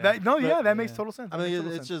Right. Yeah. That makes total sense. I mean,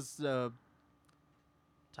 it's just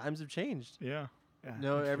times have changed. Yeah.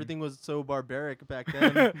 No, everything was so barbaric back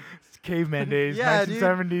then. It's caveman days. Yeah,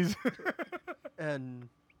 1970s. And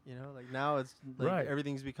now it's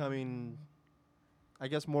everything's becoming, I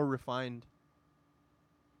guess, more refined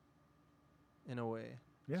in a way.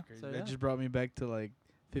 Yeah. So, that just brought me back to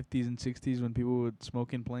 50s and 60s when people would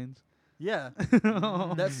smoke in planes. Yeah.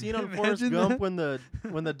 That scene on Forrest Gump when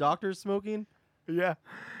the doctor's smoking. Yeah.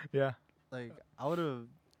 Yeah. I would have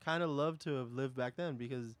kind of loved to have lived back then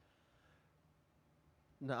because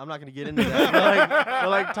no, I'm not going to get into that.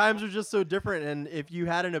 but times are just so different, and if you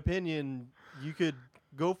had an opinion, you could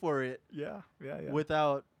go for it. Yeah.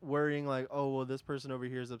 Without worrying oh, well, this person over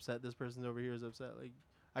here is upset, this person over here is upset.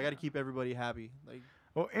 I got to keep everybody happy.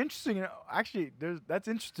 Well, interesting. Actually, that's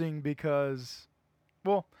interesting because,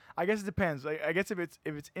 well, I guess it depends. I guess if it's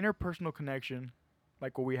interpersonal connection,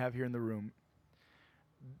 like what we have here in the room,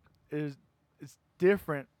 it's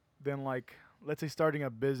different than let's say starting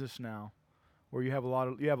a business now, where you have a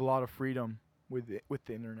lot of freedom with the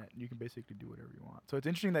internet. You can basically do whatever you want. So it's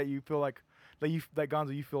interesting that you feel like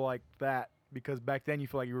Gonzo, you feel like that because back then you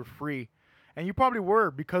feel like you were free, and you probably were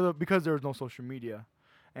because there was no social media.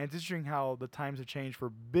 And it's interesting how the times have changed for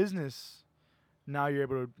business. Now you're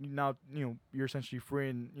able to you're essentially free,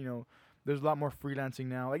 and there's a lot more freelancing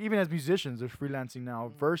now. Even as musicians, there's freelancing now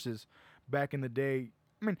versus back in the day.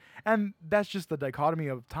 I mean, and that's just the dichotomy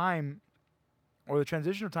of time, or the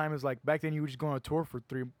transition of time is back then you would just go on a tour for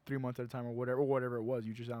three months at a time or whatever it was.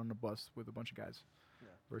 You just out on a bus with a bunch of guys,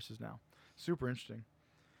 versus now. Super interesting.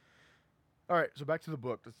 All right, so back to the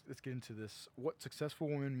book. Let's get into this. What successful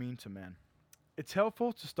women mean to men. It's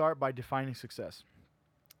helpful to start by defining success.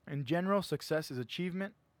 In general, success is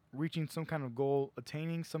achievement, reaching some kind of goal,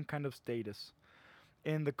 attaining some kind of status.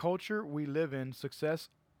 In the culture we live in, success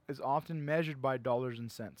is often measured by dollars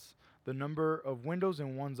and cents, the number of windows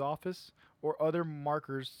in one's office, or other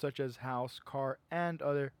markers such as house, car, and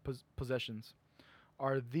other possessions.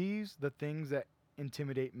 Are these the things that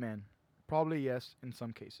intimidate men? Probably yes, in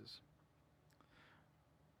some cases.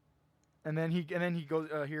 And then he goes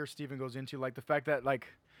here. Stephen goes into the fact that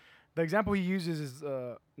the example he uses is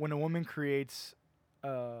when a woman creates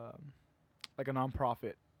a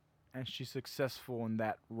nonprofit and she's successful in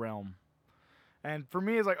that realm. And for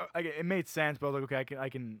me, it's it made sense, but I was okay,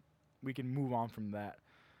 we can move on from that.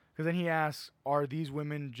 Because then he asks, are these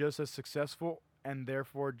women just as successful and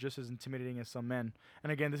therefore just as intimidating as some men?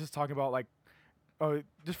 And again, this is talking about like,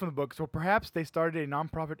 just from the book. So perhaps they started a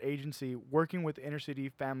nonprofit agency working with inner city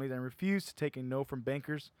families and refused to take a no from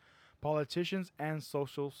bankers, politicians, and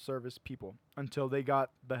social service people until they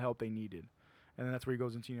got the help they needed. And then that's where he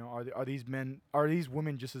goes into, are these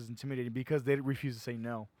women just as intimidating because they refuse to say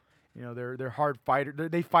no? They're hard fighters.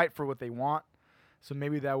 They fight for what they want. So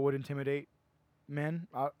maybe that would intimidate men.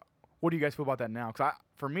 What do you guys feel about that now? Because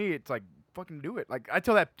for me, it's like, fucking do it. Like, I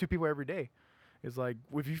tell that to people every day. It's like,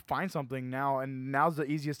 if you find something now, and now's the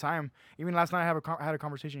easiest time. Even last night, I had a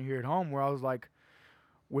conversation here at home where I was like,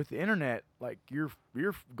 with the internet, like, you're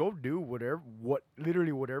go do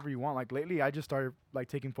literally whatever you want. Like, lately, I just started like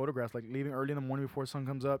taking photographs, like leaving early in the morning before the sun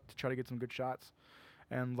comes up to try to get some good shots.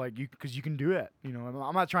 And like, because you can do it.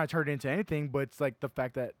 I'm not trying to turn it into anything, but it's like the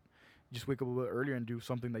fact that you just wake up a little earlier and do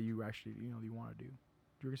something that you actually, you want to do. Do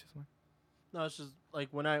you want to say something? No, it's just like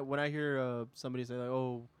when I hear somebody say like,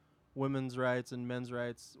 "Oh, women's rights and men's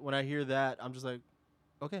rights." When I hear that, I'm just like,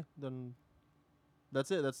 okay, then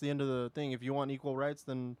that's it. That's the end of the thing. If you want equal rights,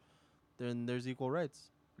 then there's equal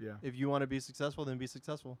rights. Yeah. If you want to be successful, then be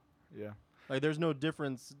successful. Yeah. Like, there's no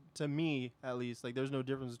difference, to me at least. Like, there's no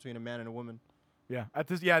difference between a man and a woman. Yeah. At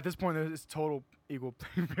this point, it's total equal.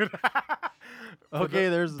 Okay,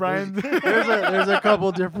 there's Brian. there's a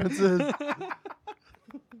couple differences.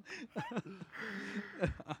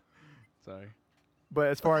 Sorry. But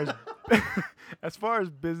as far as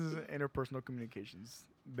business and interpersonal communications,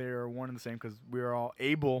 they are one and the same because we are all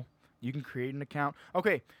able. You can create an account.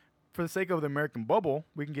 Okay, for the sake of the American bubble,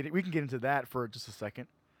 we can get into that for just a second.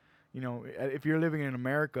 If you're living in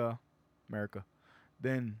America,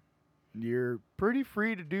 then you're pretty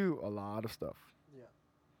free to do a lot of stuff. Yeah.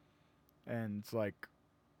 And it's like,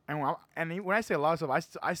 and when I say a lot of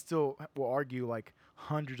stuff, I still will argue like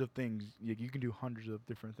hundreds of things. You can do hundreds of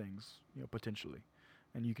different things, potentially.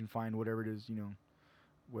 And you can find whatever it is,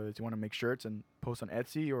 whether it's you want to make shirts and post on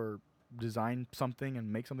Etsy or design something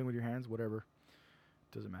and make something with your hands, whatever.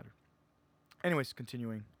 Doesn't matter. Anyways,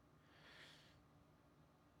 continuing.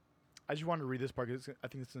 I just wanted to read this part because I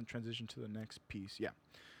think it's in transition to the next piece. Yeah.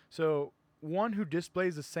 So, one who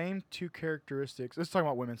displays the same two characteristics. Let's talk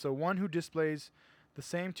about women. So, one who displays the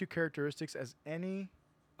same two characteristics as any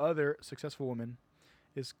other successful woman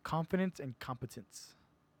is confidence and competence.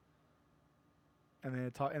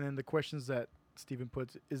 And then the questions that Stephen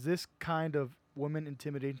puts: is this kind of woman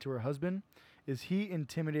intimidating to her husband? Is he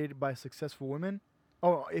intimidated by successful women?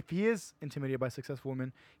 Oh, if he is intimidated by successful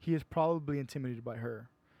women, he is probably intimidated by her.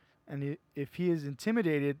 And if he is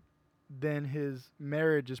intimidated, then his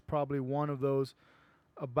marriage is probably one of those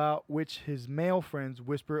about which his male friends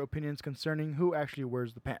whisper opinions concerning who actually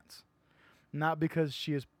wears the pants. Not because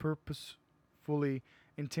she is purposefully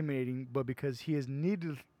intimidating, but because he is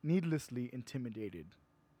needlessly intimidated.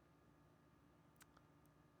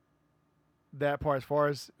 That part, as far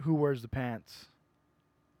as who wears the pants,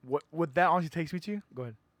 what that honestly takes me to, go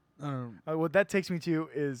ahead. What that takes me to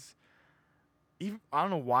is, even I don't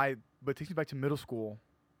know why, but it takes me back to middle school,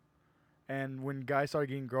 and when guys started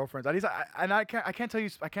getting girlfriends. At least I can't tell you,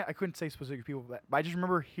 I couldn't say specific people, but I just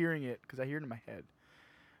remember hearing it because I hear it in my head.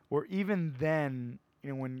 Or even then,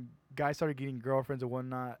 when guys started getting girlfriends and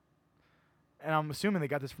whatnot, and I'm assuming they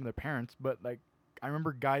got this from their parents, but like, I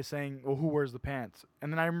remember guys saying, well, who wears the pants?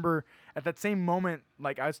 And then I remember at that same moment,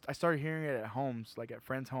 like, I started hearing it at homes, like at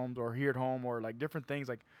friends' homes or here at home, or like different things,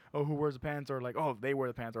 like, oh, who wears the pants? Or like, oh, they wear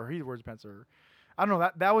the pants, or he wears the pants, or I don't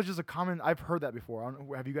know. That was just a common, I've heard that before. I don't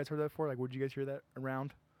know, have you guys heard that before? Like, would you guys hear that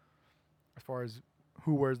around as far as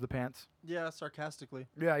who wears the pants? Yeah, sarcastically.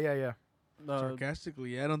 Yeah.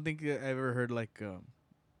 Sarcastically, I don't think I ever heard like a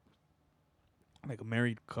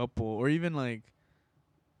married couple, or even like,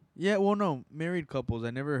 yeah, well, no, married couples.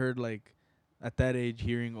 I never heard like at that age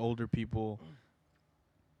hearing older people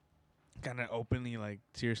kind of openly like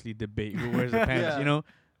seriously debate who wears the pants, Yeah.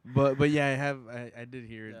 But yeah, I did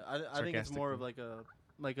hear it. Yeah, I think it's more of like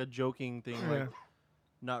a joking thing, Yeah. like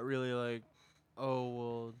not really like, oh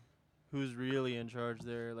well, who's really in charge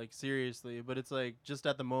there? Like, seriously, but it's like just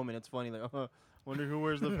at the moment it's funny, like, oh, wonder who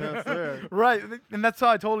wears the pants there. Right, and that's how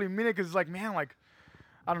I totally mean it, because it's like, man, like,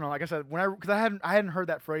 I don't know, like I said, because I hadn't heard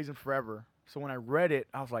that phrase in forever, so when I read it,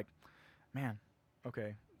 I was like, man,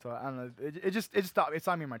 okay, so I don't know, it stopped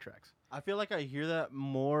me in my tracks. I feel like I hear that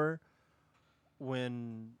more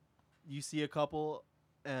when you see a couple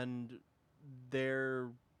and their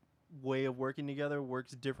way of working together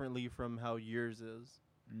works differently from how yours is.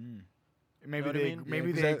 Maybe what I mean?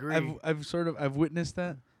 maybe 'cause they agree. I've witnessed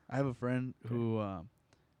that. I have a friend who,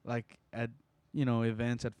 like at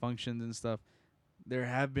events, at functions and stuff, there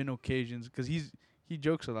have been occasions because he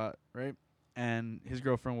jokes a lot, right? And his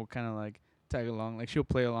girlfriend will kind of like tag along, like she'll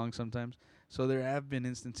play along sometimes. So there have been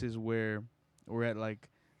instances where we're at like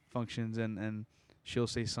functions and she'll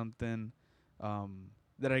say something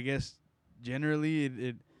that I guess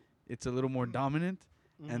generally it's a little more dominant,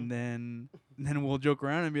 Mhm. and then we'll joke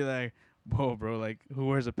around and be like, "Whoa, bro! Like who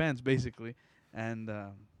wears the pants?" Basically, and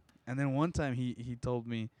then one time he told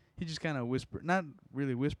me, he just kind of whispered, not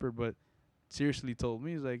really whispered, but seriously told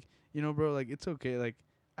me, he's like, bro, like it's okay, like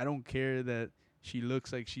I don't care that she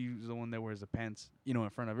looks like she's the one that wears the pants, in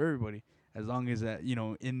front of everybody, as long as that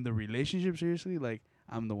in the relationship, seriously, like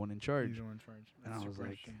I'm the one in charge. He's the one in charge. And That's I was super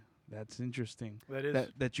like, interesting. that's interesting. That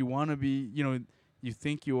is. That you want to be, you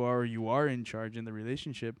think you are in charge in the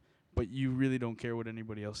relationship, but you really don't care what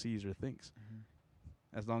anybody else sees or thinks,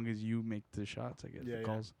 as long as you make the shots, I guess. Yeah, the yeah.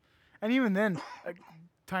 calls. And even then,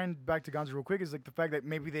 tying back to Gonzo real quick, is like the fact that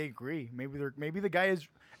maybe they agree. Maybe the guy is.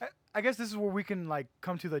 I guess this is where we can like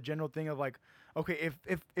come to the general thing of like, okay,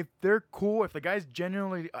 if they're cool, if the guy's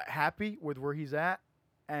genuinely happy with where he's at,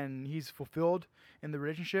 and he's fulfilled in the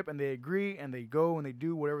relationship, and they agree, and they go and they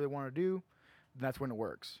do whatever they want to do, then that's when it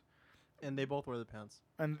works. And they both wear the pants.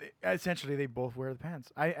 And essentially, they both wear the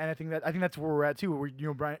pants. I think that's where we're at too.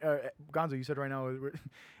 Where Brian, Gonzo, you said right now,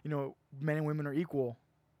 men and women are equal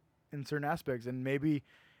in certain aspects, and maybe,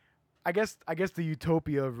 I guess the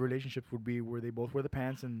utopia of relationships would be where they both wear the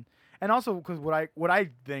pants, and also because what I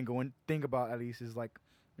then go and think about at least is like,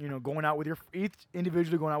 going out with each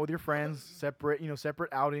individually going out with your friends, separate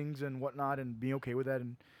outings and whatnot, and being okay with that,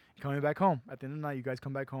 and coming back home at the end of the night. You guys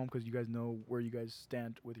come back home because you guys know where you guys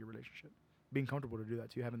stand with your relationship, being comfortable to do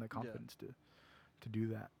that too, having the confidence to do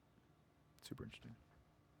that. Super interesting.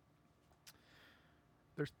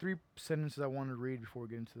 There's 3 sentences I want to read before we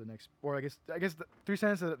get into the next, or I guess the 3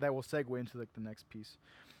 sentences that will segue into like the next piece.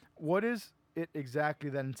 What is it exactly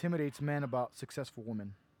that intimidates men about successful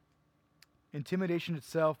women? Intimidation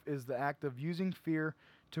itself is the act of using fear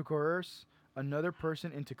to coerce another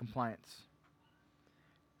person into compliance.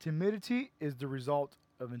 Timidity is the result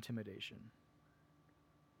of intimidation.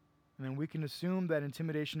 And then we can assume that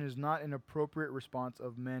intimidation is not an appropriate response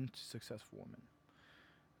of men to successful women.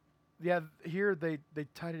 Yeah, here they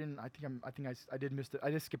tied it in. I did miss it. I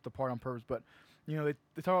just skipped the part on purpose, but they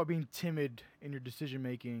talk about being timid in your decision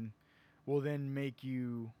making will then make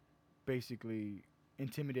you basically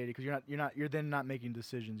intimidated because you're then not making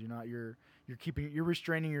decisions. You're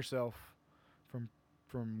restraining yourself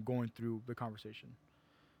from going through the conversation.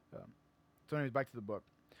 So anyways, back to the book.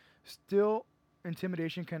 Still,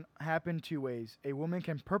 intimidation can happen 2 ways. A woman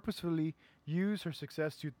can purposefully use her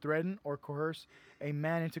success to threaten or coerce a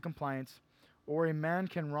man into compliance, or a man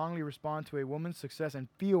can wrongly respond to a woman's success and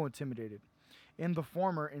feel intimidated. In the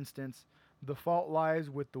former instance, the fault lies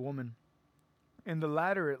with the woman. In the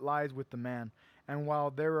latter, it lies with the man. And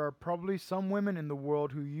while there are probably some women in the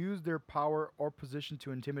world who use their power or position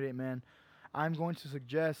to intimidate men, I'm going to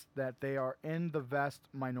suggest that they are in the vast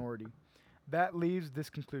minority. That leaves this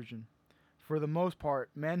conclusion. For the most part,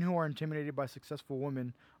 men who are intimidated by successful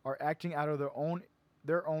women are acting out of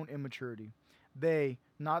their own immaturity. They,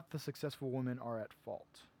 not the successful women, are at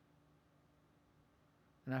fault.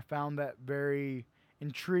 And I found that very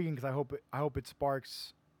intriguing because I hope it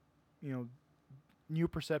sparks, new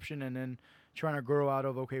perception, and then trying to grow out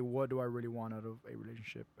of, okay, what do I really want out of a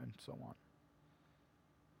relationship, and so on.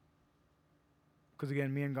 Because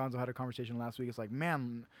again, me and Gonzo had a conversation last week. It's like,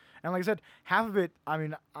 man, and like I said, half of it, I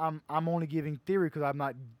mean, I'm only giving theory because I'm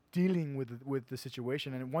not dealing with the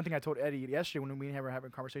situation. And one thing I told Eddie yesterday when we were having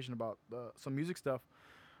a conversation about some music stuff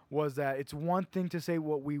was that it's one thing to say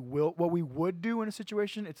what we would do in a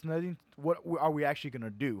situation. It's nothing. What are we actually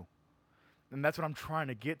gonna do? And that's what I'm trying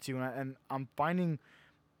to get to. And I'm finding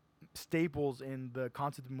staples in the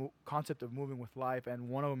concept of moving with life. And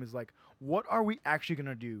one of them is like, what are we actually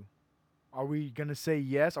gonna do? Are we going to say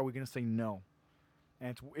yes? Are we going to say no?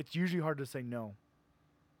 And it's usually hard to say no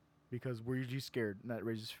because we're usually scared, and that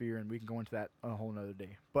raises fear, and we can go into that a whole nother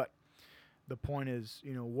day. But the point is,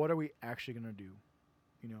 what are we actually going to do?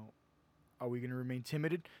 Are we going to remain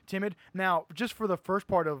timid? Now, just for the first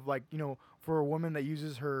part of like, for a woman that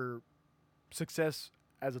uses her success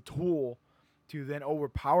as a tool to then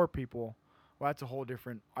overpower people, well, that's a whole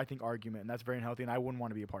different, I think, argument, and that's very unhealthy, and I wouldn't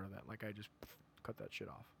want to be a part of that. Like, I just cut that shit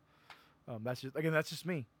off. That's just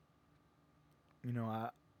me.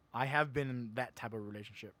 I have been in that type of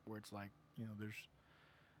relationship where it's like,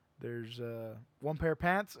 there's one pair of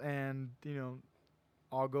pants, and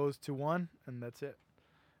all goes to one, and that's it.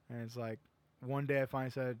 And it's like one day I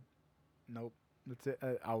finally said, nope, that's it.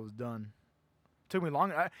 I was done. took me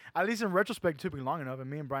long. At least in retrospect, it took me long enough. And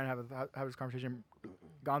me and Brian have this conversation.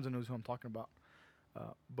 Gonzo knows who I'm talking about.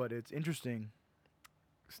 But it's interesting,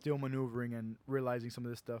 still maneuvering and realizing some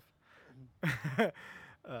of this stuff.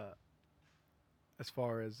 As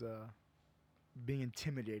far as being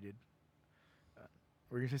intimidated.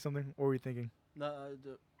 Were you gonna say something? What were you thinking? No,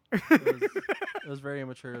 it was very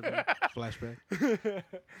immature of me. Flashback.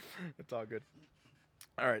 It's all good.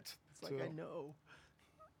 All right. It's like, I know.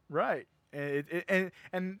 Right.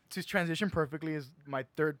 And to transition perfectly is my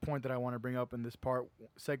third point that I want to bring up in this part,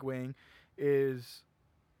 segueing, is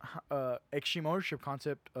extreme ownership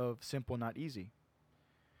concept of simple, not easy.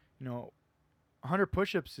 100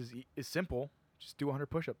 push-ups is simple. Just do 100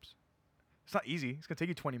 push-ups. It's not easy. It's gonna take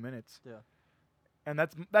you 20 minutes. Yeah. And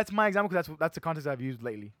that's my example because that's the context I've used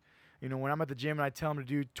lately. When I'm at the gym and I tell them to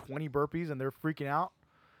do 20 burpees and they're freaking out,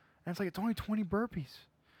 and it's like, it's only 20 burpees.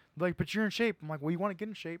 They're like, but you're in shape. I'm like, well, you want to get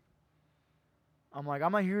in shape. I'm like,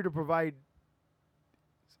 I'm not here to provide.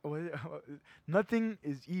 Nothing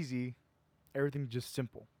is easy. Everything's just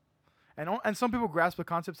simple. And some people grasp the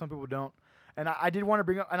concept, some people don't. And I did want to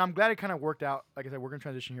bring up, and I'm glad it kind of worked out. Like I said, we're going to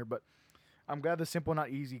transition here, but I'm glad the simple, not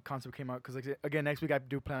easy concept came out because, like, again, next week I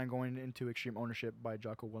do plan on going into Extreme Ownership by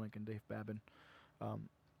Jocko Willink and Dave Babin,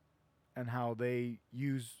 and how they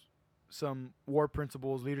use some war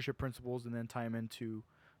principles, leadership principles, and then tie them into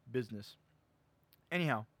business.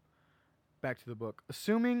 Anyhow, back to the book.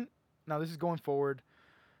 Assuming, now this is going forward,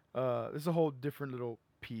 this is a whole different little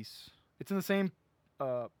piece. It's in the same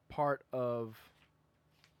part of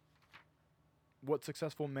what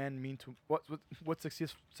successful men mean to what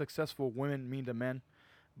successful women mean to men,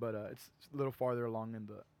 but it's a little farther along in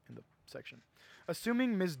the section.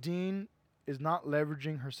 Assuming Ms. Dean is not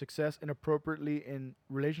leveraging her success inappropriately in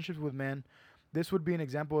relationships with men, this would be an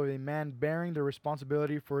example of a man bearing the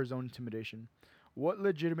responsibility for his own intimidation. What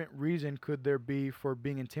legitimate reason could there be for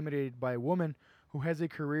being intimidated by a woman who has a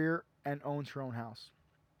career and owns her own house?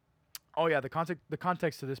 Oh yeah, the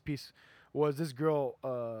context to this piece was this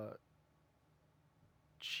girl.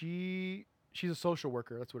 She's a social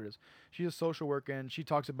worker. That's what it is. She's a social worker, and she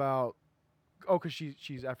talks about because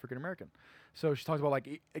she's African American, so she talks about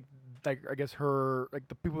like I guess her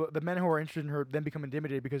the men who are interested in her then become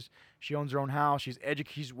intimidated because she owns her own house.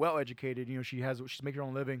 She's well educated. She's making her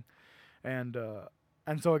own living, and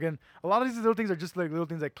so again, a lot of these little things are just like little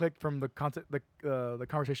things that click from the concept the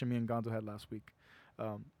conversation me and Gonzo had last week.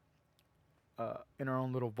 In our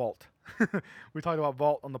own little vault. We talked about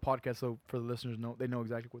vault on the podcast, so for the listeners, they know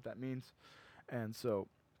exactly what that means. And so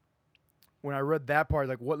when I read that part,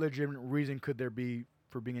 like, what legitimate reason could there be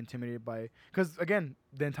for being intimidated by? Because again,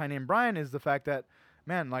 the entire name Brian is the fact that,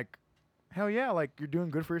 man, like, hell yeah, like, you're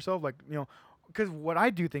doing good for yourself, like, because what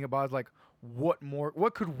I do think about is like, what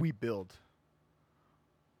could we build?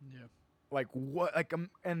 Yeah. Like what? Like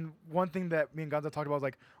and one thing that me and Gonzo talked about was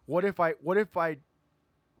like, what if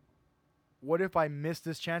I miss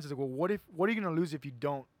this chance? It's like, well, what are you gonna lose if you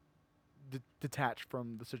don't detach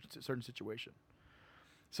from the certain situation?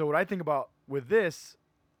 So what I think about with this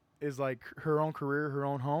is like her own career, her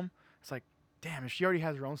own home. It's like, damn, if she already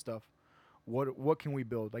has her own stuff, what can we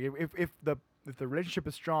build? Like if the relationship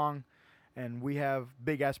is strong, and we have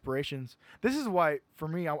big aspirations. This is why for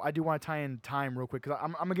me I do want to tie in time real quick because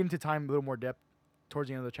I'm gonna get into time a little more depth towards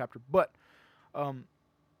the end of the chapter, but.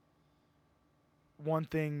 One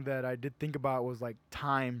thing that I did think about was like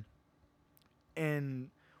time,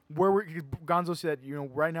 and Gonzo said,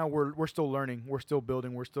 right now we're still learning, we're still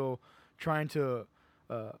building, we're still trying to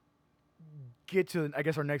get to, I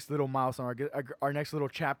guess, our next little milestone, our next little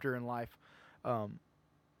chapter in life.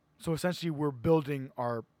 So essentially, we're building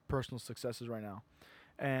our personal successes right now,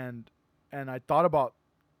 and I thought about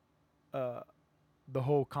the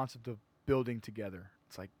whole concept of building together.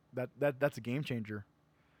 It's like that's a game changer.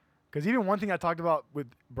 Because even one thing I talked about with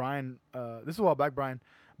Brian, this is a while back, Brian,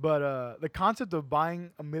 but the concept of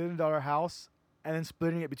buying $1 million house and then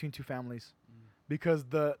splitting it between two families, because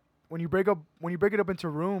when you break it up into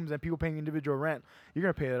rooms and people paying individual rent, you're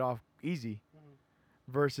gonna pay it off easy,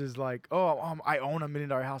 versus like, I own $1 million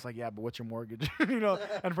house, like, yeah, but what's your mortgage,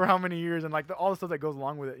 and for how many years, and like all the stuff that goes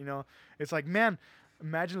along with it, it's like, man,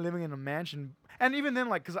 imagine living in a mansion, and even then,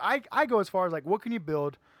 like, because I go as far as like, what can you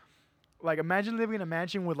build? Like, imagine living in a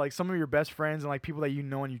mansion with, like, some of your best friends and, like, people that you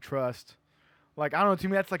know and you trust. Like, I don't know, to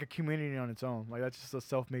me, that's, like, a community on its own. Like, that's just a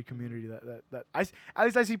self-made community that at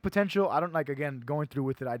least I see potential. I don't, like, again, going through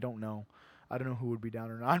with it, I don't know. I don't know who would be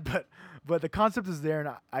down or not. But the concept is there, and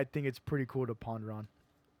I think it's pretty cool to ponder on.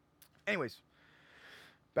 Anyways,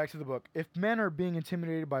 back to the book. If men are being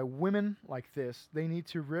intimidated by women like this, they need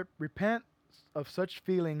to repent of such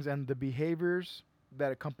feelings and the behaviors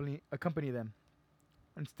that accompany them.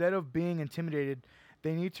 Instead of being intimidated,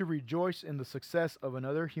 they need to rejoice in the success of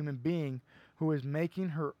another human being who is making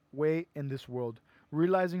her way in this world,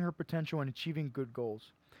 realizing her potential and achieving good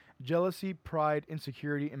goals. Jealousy, pride,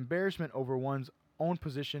 insecurity, embarrassment over one's own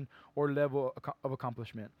position or level of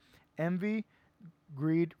accomplishment, envy,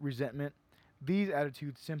 greed, resentment. These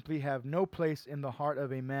attitudes simply have no place in the heart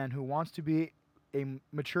of a man who wants to be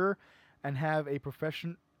mature and have a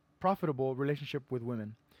profitable relationship with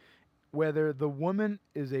women. Whether the woman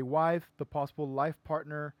is a wife, the possible life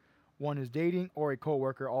partner one is dating, or a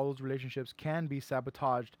coworker, all those relationships can be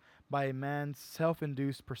sabotaged by a man's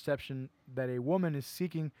self-induced perception that a woman is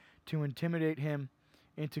seeking to intimidate him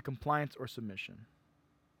into compliance or submission.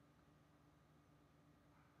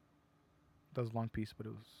 That was a long piece, but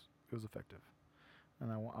it was effective,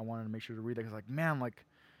 and I wanted to make sure to read that because, like, man, like,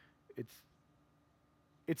 it's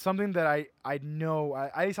it's something that I know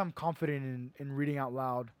at least I'm confident in reading out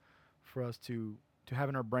loud for us to have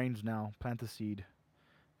in our brains now, plant the seed,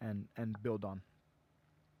 and build on.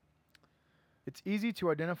 It's easy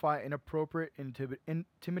to identify inappropriate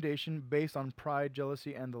intimidation based on pride,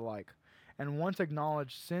 jealousy, and the like, and once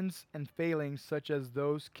acknowledged, sins and failings such as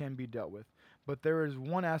those can be dealt with. But there is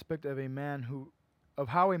one aspect of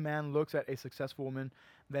how a man looks at a successful woman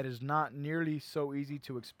that is not nearly so easy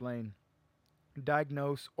to explain,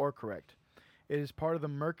 diagnose, or correct. It is part of the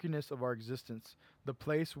murkiness of our existence, the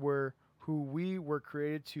place where who we were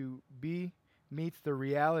created to be meets the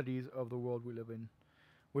realities of the world we live in.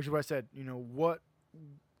 Which is what I said.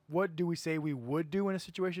 What do we say we would do in a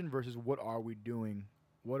situation versus what are we doing?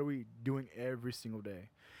 What are we doing every single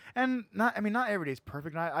day? And not every day is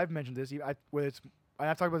perfect. And I've mentioned this. I've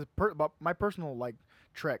talked about my personal like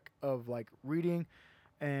trek of like reading,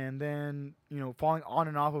 and then falling on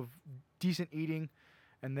and off of decent eating,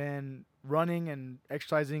 and then running and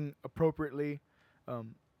exercising appropriately.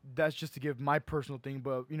 That's just to give my personal thing.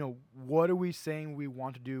 But what are we saying we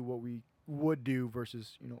want to do? What we would do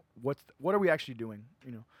versus what are we actually doing?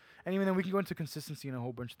 And even then we can go into consistency and a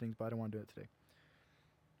whole bunch of things. But I don't want to do it today.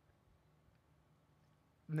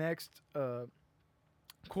 Next,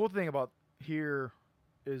 cool thing about here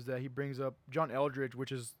is that he brings up John Eldridge,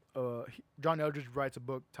 which is John Eldridge writes a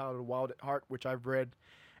book titled Wild at Heart, which I've read,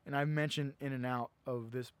 and I've mentioned in and out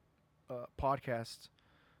of this podcast.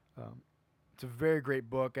 It's a very great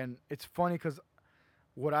book, and it's funny because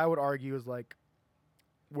what I would argue is like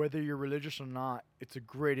whether you're religious or not, it's a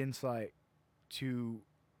great insight to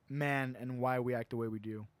man and why we act the way we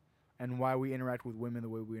do, and why we interact with women the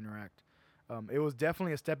way we interact. It was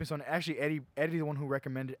definitely a stepping stone. Actually, Eddie's the one who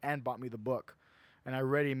recommended and bought me the book, and I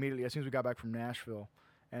read it immediately as soon as we got back from Nashville,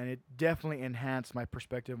 and it definitely enhanced my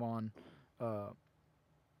perspective on.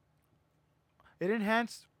 It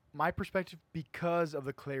enhanced my perspective because of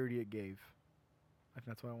the clarity it gave. I think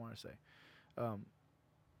that's what I want to say.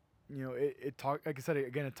 It talk like I said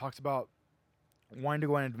again. It talks about wanting to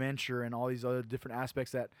go on an adventure and all these other different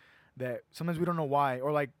aspects that sometimes we don't know why.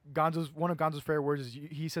 Or like one of Gonzo's favorite words is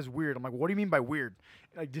he says weird. I'm like, what do you mean by weird?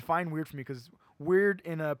 Like define weird for me, because weird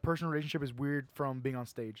in a personal relationship is weird from being on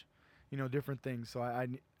stage. Different things. So I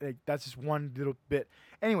like, that's just one little bit.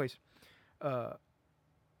 Anyways,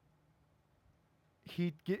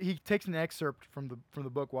 he takes an excerpt from the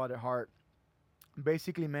book Wild at Heart.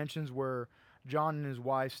 Basically mentions where John and his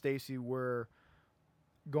wife Stacy were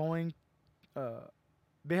going.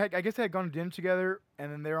 They had gone to dinner together,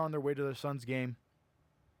 and then they're on their way to their son's game.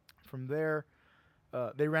 From there,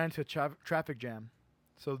 they ran into a traffic jam.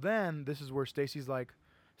 So then this is where Stacy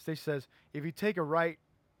says, if you take a right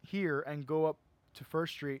here and go up to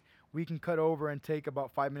First Street, we can cut over and take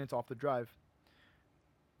about 5 minutes off the drive.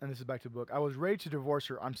 And this is back to the book. I was ready to divorce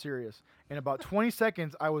her. I'm serious. In about 20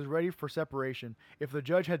 seconds, I was ready for separation. If the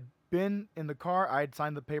judge had been in the car, I'd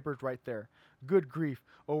signed the papers right there. Good grief.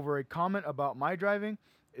 Over a comment about my driving?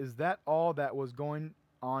 Is that all that was going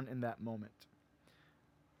on in that moment?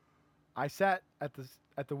 I sat at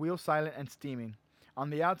the wheel silent and steaming. On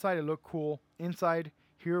the outside, it looked cool. Inside,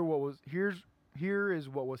 here is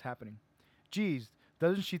what was happening. Geez,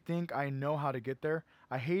 doesn't she think I know how to get there?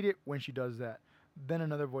 I hate it when she does that. Then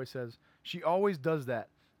another voice says, she always does that.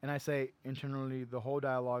 And I say, internally, the whole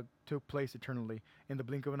dialogue took place eternally, in the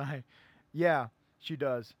blink of an eye. Yeah, she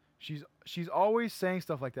does. She's always saying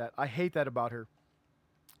stuff like that. I hate that about her.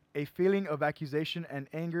 A feeling of accusation and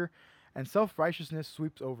anger and self-righteousness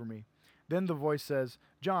sweeps over me. Then the voice says,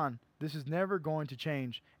 John, this is never going to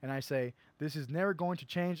change. And I say, this is never going to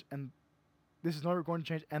change, and this is never going to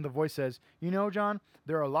change. And the voice says, John,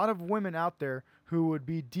 there are a lot of women out there who would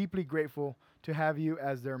be deeply grateful to have you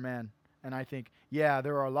as their man. And I think, yeah,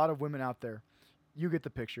 there are a lot of women out there. You get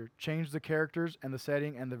the picture. Change the characters and the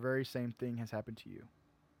setting, and the very same thing has happened to you.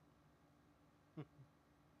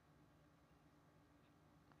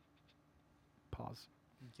 cause.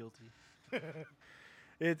 Guilty.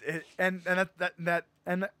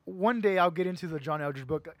 And one day I'll get into the John Eldridge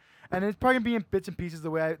book, and it's probably gonna be in bits and pieces.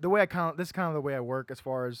 The way I kind of this is kind of the way I work as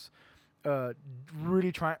far as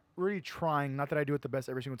really trying. Not that I do it the best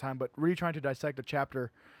every single time, but really trying to dissect a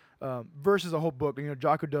chapter versus a whole book. You know,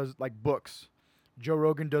 Jocko does like books. Joe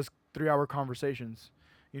Rogan does 3-hour conversations.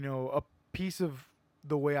 You know, a piece of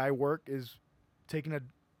the way I work is taking a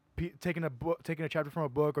chapter from a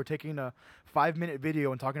book, or taking a 5-minute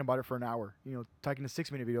video and talking about it for an hour. You know, taking a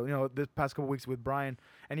 6-minute video. You know, this past couple weeks with Brian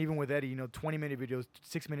and even with Eddie, you know, 20-minute videos,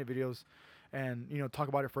 6-minute videos, and you know, talk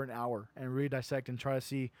about it for an hour and really dissect and try to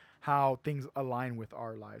see how things align with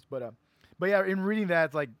our lives. But yeah, in reading that,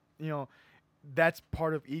 it's like, you know, that's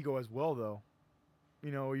part of ego as well, though.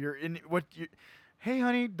 You know, you're in what you. Hey,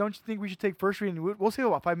 honey, don't you think we should take first reading? We'll say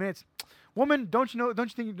about 5 minutes. Woman, don't you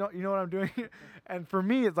think you know what I'm doing? And for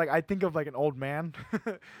me, it's like I think of like an old man,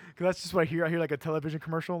 because that's just what I hear. I hear like a television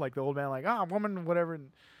commercial, like the old man, like woman, whatever.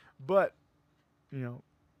 But you know,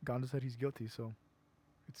 Gonzo said he's guilty, so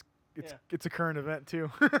it's a current event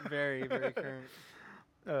too. Very, very current.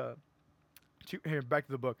 Here, back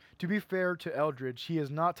to the book. To be fair to Eldridge, he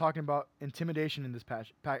is not talking about intimidation in this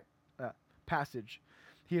passage.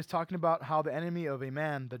 He is talking about how the enemy of a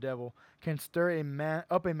man, the devil, can stir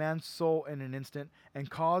up a man's soul in an instant and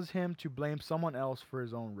cause him to blame someone else for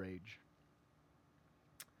his own rage.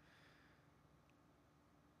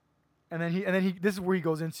 And then he this is where he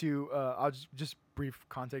goes into I'll just brief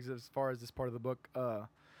context as far as this part of the book.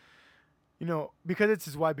 You know, because it's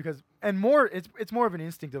his wife, it's more of an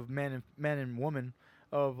instinct of man and woman,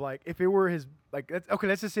 of like, if it were his, like,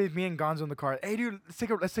 let's just say it's me and Gonzo in the car. Hey dude,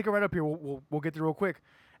 let's take a ride up here. We'll get there real quick.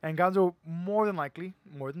 And Gonzo, more than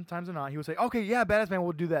times than not, he would say, okay, yeah, badass man,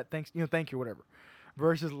 we'll do that. Thanks, thank you, whatever.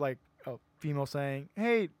 Versus like a female saying,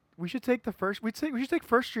 hey, we should take we should take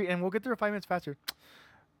First Street and we'll get there 5 minutes faster.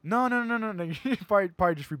 No. You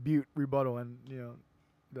probably just rebuttal, and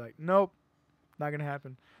be like, nope, not gonna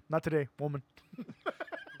happen. Not today, woman. And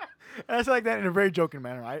I say like that in a very joking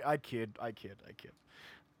manner. I kid. I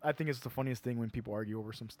think it's the funniest thing when people argue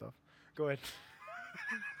over some stuff. Go ahead.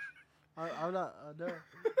 I'm not. No,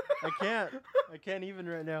 I can't even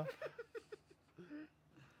right now.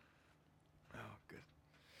 Oh, good.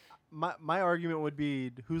 My argument would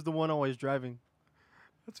be, who's the one always driving?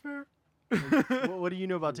 That's fair. What do you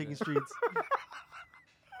know about taking streets?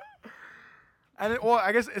 And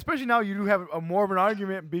I guess especially now you do have a more of an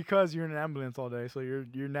argument because you're in an ambulance all day, so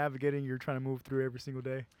you're navigating, you're trying to move through every single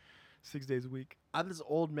day, 6 days a week. I have this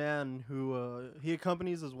old man who he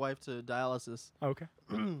accompanies his wife to dialysis. Okay.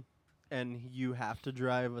 And you have to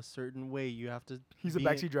drive a certain way. You have to. He's a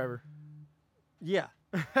backseat driver. Yeah.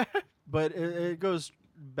 But it goes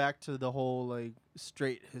back to the whole like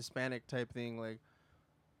straight Hispanic type thing, like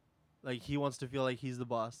he wants to feel like he's the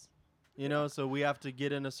boss. So we have to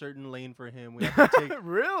get in a certain lane for him. We have to take.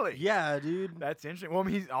 Really? Yeah, dude. That's interesting. Well, I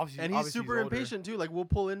mean, he's obviously he's super impatient too. Like, we'll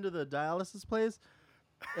pull into the dialysis place,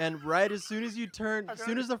 and right as soon as you turn, as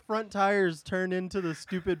soon as the front tires turn into the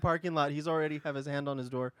stupid parking lot, he's already have his hand on his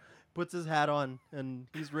door, puts his hat on, and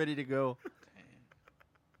he's ready to go.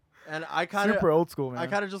 And I kind of super old school, man. I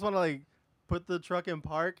kind of just want to like put the truck in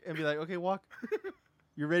park and be like, okay, walk.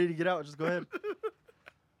 You're ready to get out. Just go ahead.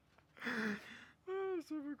 Oh,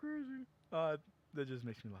 super crazy. That just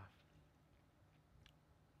makes me laugh.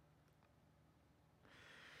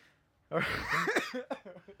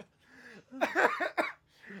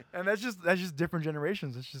 And that's just different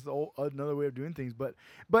generations. It's just another way of doing things. But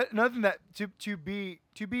another thing that to be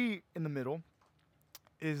in the middle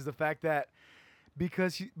is the fact that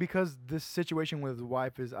because this situation with his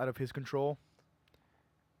wife is out of his control.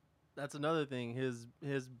 That's another thing. His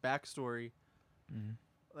backstory,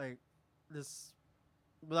 like this,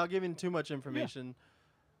 without giving too much information,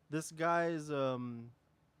 this guy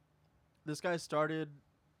started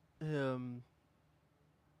him.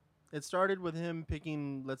 It started with him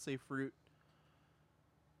picking, let's say, fruit.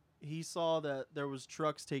 He saw that there was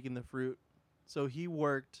trucks taking the fruit, so he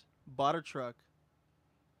bought a truck.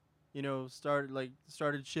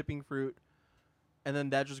 Started shipping fruit, and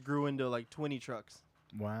then that just grew into like 20 trucks.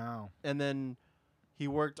 Wow. And then he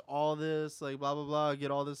worked all this, like blah blah blah,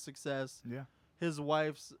 get all this success. Yeah. His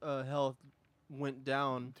wife's health went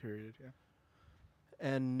down. Deteriorated, yeah.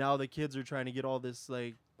 And now the kids are trying to get all this,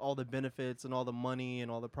 like, all the benefits and all the money and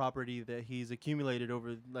all the property that he's accumulated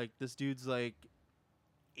over, like, this dude's, like,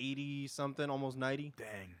 80-something, almost 90.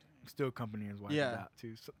 Dang. Still accompanying his wife Yeah.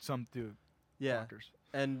 too. Some do. Yeah. Doctors.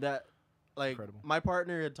 And that, like, Incredible. my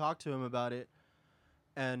partner had talked to him about it,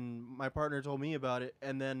 and my partner told me about it,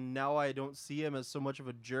 and then now I don't see him as so much of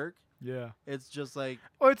a jerk. Yeah. It's just like,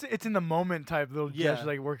 Oh, it's in the moment type little Yeah. gesture,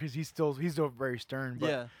 like where because he's still very stern. But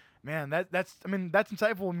yeah, man, that's I mean that's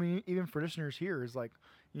insightful. I mean, even for listeners here is like,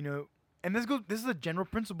 you know, and this is a general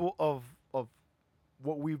principle of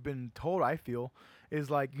what we've been told. I feel is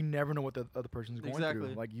like you never know what the other person's going Exactly.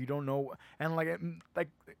 through. Like you don't know, and like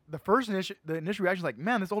the initial reaction is like,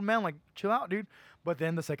 man, this old man, like chill out, dude. But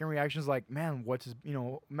then the second reaction is like, man, what's his,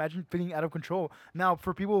 imagine feeling out of control. Now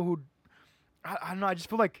for people who I don't know, I just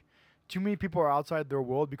feel like too many people are outside their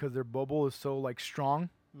world because their bubble is so like strong.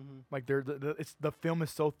 hmm Like the film is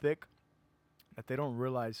so thick that they don't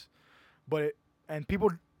realize. But and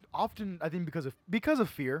people often, I think, because of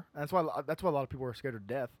fear. That's why a lot of people are scared of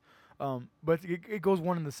death. But it goes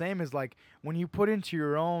one and the same. Is like when you put into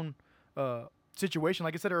your own situation,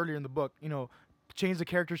 like I said earlier in the book, change the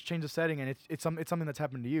characters, change the setting, and it's something that's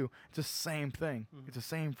happened to you. It's the same thing. Mhm. It's the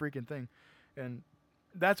same freaking thing, and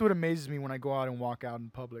that's what amazes me when I go out and walk out in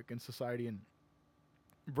public in society and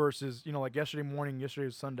versus like yesterday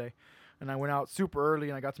was Sunday, and I went out super early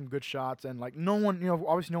and I got some good shots and like no one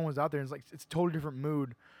obviously no one's out there and it's a totally different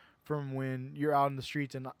mood from when you're out in the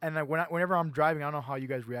streets and whenever I'm driving. I don't know how you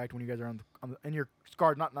guys react when you guys are in your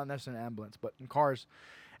cars, not necessarily an ambulance but in cars,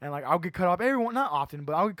 and like I'll get cut off not often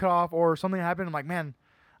but I'll get cut off or something happened. I'm like, man,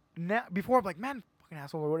 before I'm like, man, fucking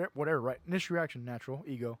asshole or whatever, right? Initial reaction, natural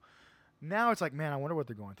ego. Now it's like, man, I wonder what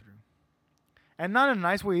they're going through. And not in a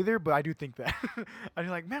nice way either, but I do think that. I'm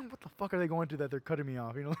like, man, what the fuck are they going through that they're cutting me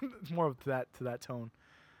off? It's more of to that tone.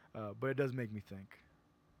 But it does make me think.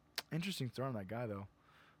 Interesting story on that guy, though.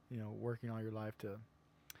 Working all your life to,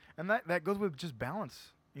 and that goes with just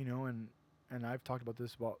balance. And I've talked about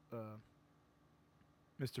this about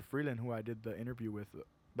Mr. Freeland, who I did the interview with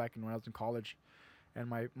back when I was in college. And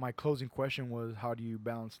my closing question was, how do you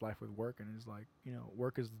balance life with work? And he's like,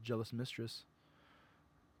 work is the jealous mistress.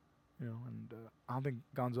 And I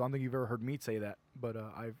don't think you've ever heard me say that, but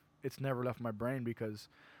it's never left my brain because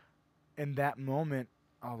in that moment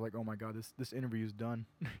I was like, oh my god, this interview is done.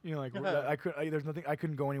 I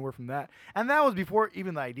couldn't go anywhere from that, and that was before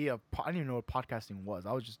even the idea of I didn't even know what podcasting was.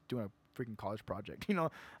 I was just doing a freaking college project.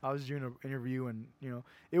 I was doing an interview, and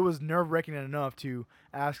it was nerve-wracking enough to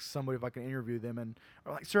ask somebody if I could interview them, and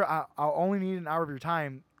I'm like, sir, I'll only need an hour of your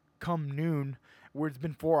time come noon, where it's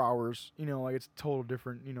been 4 hours. Like it's total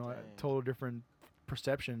different, a total different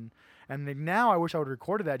perception. And like now I wish I would have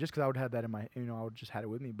recorded that just because I would have that in my, I would just had it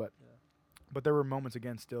with me. But there were moments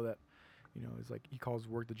again still that, it's like he calls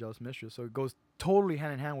work the jealous mistress. So it goes totally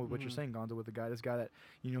hand in hand with what you're saying, Gonzo, with this guy that,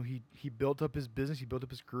 he built up his business, he built up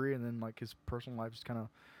his career, and then like his personal life just kind of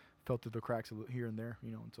fell through the cracks here and there,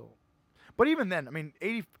 until. But even then, I mean,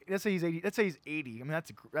 80. Let's say he's 80. Let's say he's 80. I mean,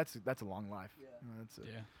 that's a long life.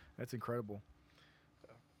 Yeah. That's incredible.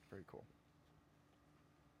 Very cool.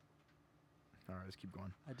 All right, let's keep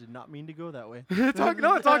going. I did not mean to go that way. It's all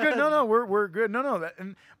good. No, we're good. No.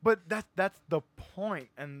 But that's the point.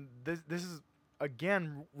 And this is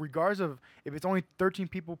again, regardless of if it's only 13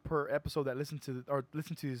 people per episode that listen to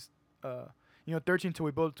this, 13 until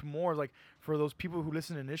we build to more. Like for those people who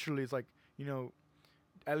listen initially, it's like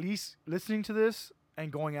at least listening to this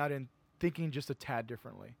and going out and thinking just a tad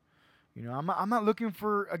differently. I'm not looking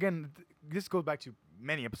for, again, this goes back to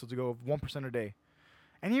many episodes ago, of 1% a day.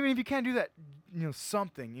 And even if you can't do that,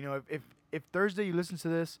 something, if Thursday you listen to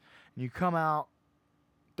this and you come out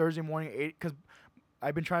Thursday morning 8, because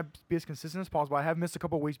I've been trying to be as consistent as possible. I have missed a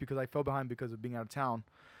couple of weeks because I fell behind because of being out of town.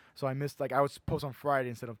 So I missed, I was post on Friday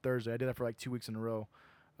instead of Thursday. I did that for 2 weeks in a row,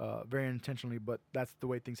 very intentionally, but that's the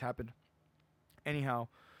way things happened. Anyhow,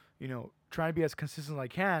 trying to be as consistent as I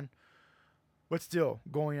can. But still,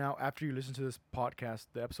 going out after you listen to this podcast,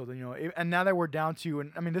 the episode, and now that we're down to,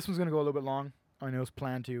 and I mean, this one's going to go a little bit long. I know it's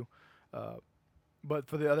planned to. But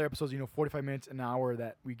for the other episodes, 45 minutes, an hour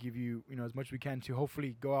that we give you, as much as we can to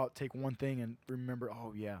hopefully go out, take one thing and remember,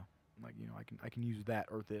 oh, yeah, I can use that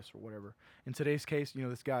or this or whatever. In today's case,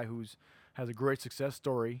 this guy has a great success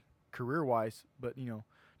story career-wise, but,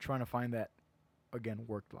 trying to find that, again,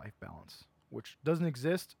 work-life balance, which doesn't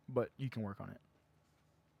exist, but you can work on it.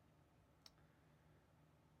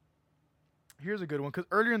 Here's a good one, because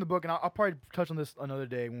earlier in the book, and I'll probably touch on this another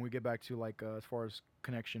day when we get back to as far as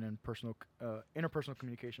connection and interpersonal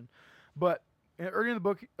communication. But earlier in the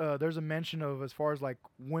book, there's a mention of as far as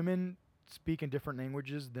women speak in different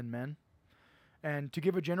languages than men, and to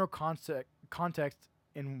give a general context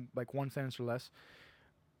in one sentence or less,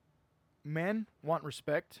 men want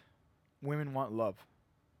respect, women want love.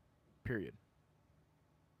 Period.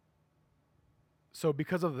 So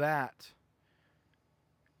because of that,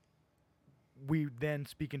 we then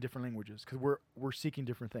speak in different languages because we're seeking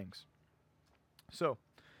different things. So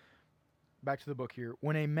back to the book here.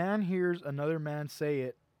 When a man hears another man say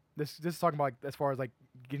it, this is talking about like, as far as like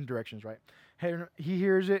getting directions, right? He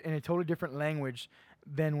hears it in a totally different language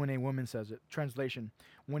than when a woman says it. Translation: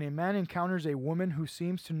 when a man encounters a woman who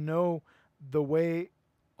seems to know the way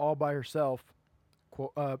all by herself,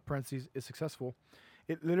 quote, parentheses, is successful,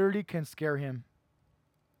 it literally can scare him,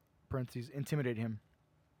 parentheses, intimidate him.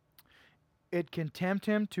 It can tempt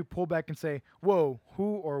him to pull back and say, whoa,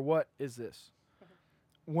 who or what is this?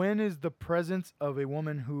 When is the presence of a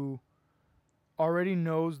woman who already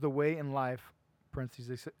knows the way in life,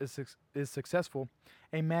 parentheses, is successful,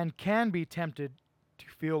 a man can be tempted to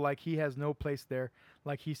feel like he has no place there,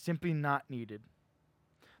 like he's simply not needed.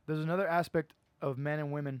 There's another aspect of men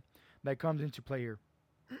and women that comes into play here.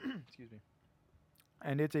 Excuse me.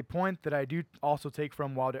 And it's a point that I do also take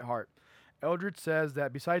from Wild at Heart. Eldridge says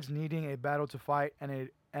that besides needing a battle to fight and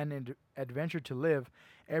an adventure to live,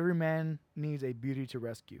 every man needs a beauty to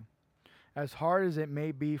rescue. As hard as it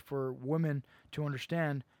may be for women to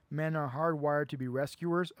understand, men are hardwired to be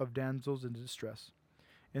rescuers of damsels in distress.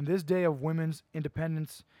 In this day of women's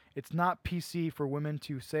independence, it's not PC for women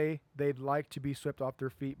to say they'd like to be swept off their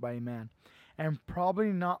feet by a man. And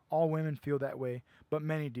probably not all women feel that way, but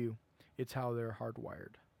many do. It's how they're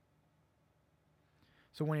hardwired.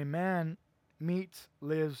 So when a man meets,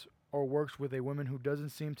 lives, or works with a woman who doesn't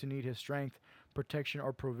seem to need his strength, protection,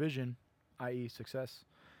 or provision, i.e. success,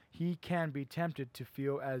 he can be tempted to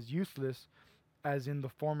feel as useless as in the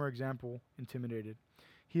former example, intimidated.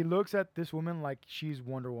 He looks at this woman like she's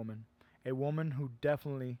Wonder Woman, a woman who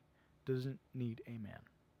definitely doesn't need a man.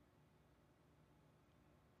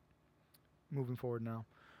 Moving forward now.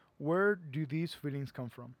 Where do these feelings come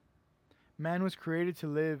from? Man was created to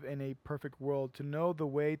live in a perfect world, to know the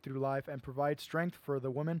way through life and provide strength for the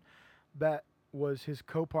woman that was his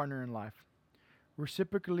co-partner in life.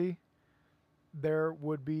 Reciprocally, there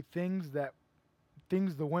would be things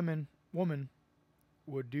the woman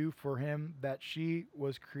would do for him that she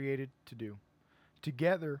was created to do.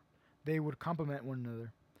 Together, they would complement one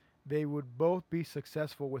another. They would both be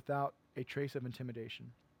successful without a trace of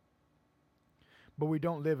intimidation. But we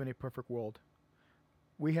don't live in a perfect world.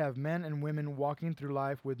 We have men and women walking through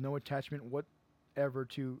life with no attachment whatever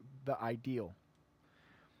to the ideal.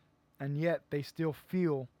 And yet they still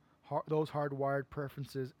feel those hardwired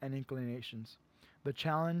preferences and inclinations. The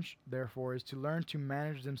challenge, therefore, is to learn to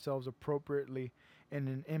manage themselves appropriately in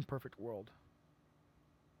an imperfect world.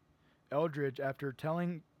 Eldridge, after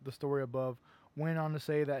telling the story above, went on to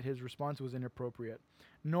say that his response was inappropriate.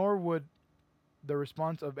 Nor would the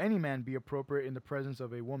response of any man be appropriate in the presence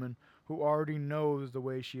of a woman who already knows the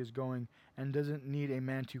way she is going and doesn't need a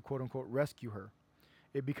man to quote-unquote rescue her.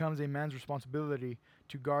 It becomes a man's responsibility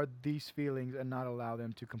to guard these feelings and not allow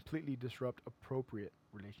them to completely disrupt appropriate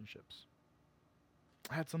relationships.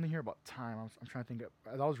 I had something here about time. I'm trying to think.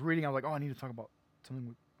 As I was reading, I was like, oh, I need to talk about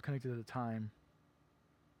something connected to the time.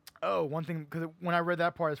 Oh, one thing, because when I read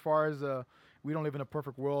that part, as far as we don't live in a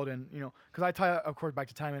perfect world, and, you know, because I tie, of course, back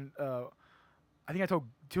to time, and I think I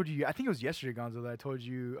told you, I think it was yesterday, Gonzo, that I told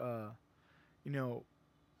you, you know,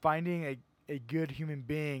 finding a good human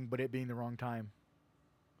being, but it being the wrong time.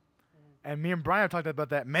 And me and Brian have talked about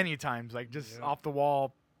that many times, like just off the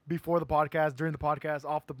wall, before the podcast, during the podcast,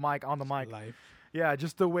 off the mic, on the mic. Life. Yeah,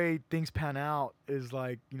 just the way things pan out is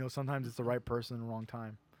like, you know, sometimes it's the right person in the wrong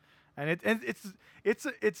time. And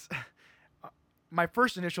it's my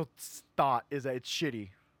first initial thought is that it's shitty.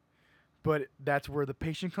 But that's where the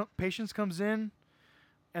patience comes in.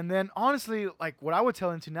 And then, honestly, like, what I would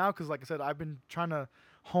tell into now, because, like I said, I've been trying to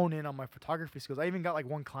hone in on my photography skills. I even got, like,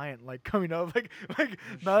 one client, like, coming up, like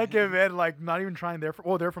not like Ed, like, not even trying they're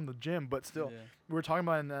from the gym, but still. Yeah. We were talking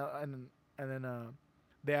about it, and then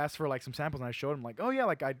they asked for, like, some samples, and I showed them, like, oh, yeah,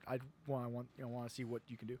 like, I want to see what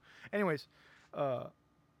you can do. Anyways,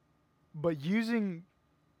 but using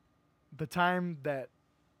the time that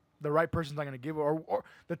the right person's not going to give, or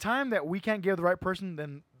the time that we can't give the right person,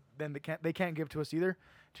 then they can't give to us either,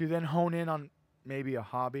 to then hone in on maybe a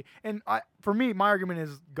hobby. And for me, my argument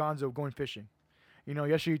is Gonzo going fishing. You know,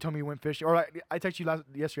 yesterday you told me you went fishing, or I texted you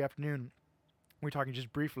yesterday afternoon. We were talking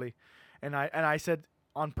just briefly, and I said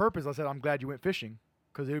on purpose, I said I'm glad you went fishing,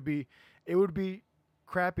 because it would be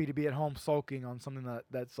crappy to be at home sulking on something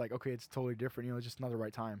that's like, okay, it's totally different. You know, it's just not the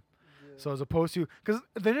right time. So as opposed to, because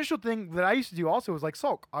the initial thing that I used to do also was like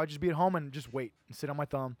sulk. I would just be at home and just wait and sit on my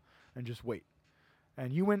thumb and just wait.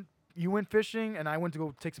 And you went fishing, and I went to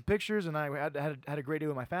go take some pictures, and I had a great day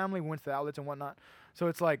with my family. We went to the outlets and whatnot. So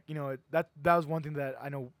it's like, you know, that was one thing that I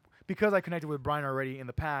know, because I connected with Brian already in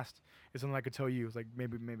the past, is something I could tell you. It's like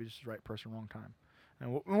maybe just the right person, wrong time.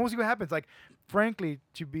 And we'll see what happens. Like, frankly,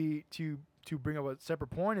 to bring up a separate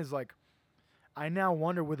point is like, I now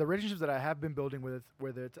wonder with the relationships that I have been building with,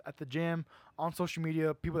 whether it's at the gym, on social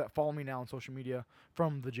media, people that follow me now on social media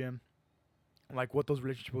from the gym, like what those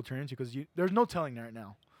relationships will turn into, because there's no telling right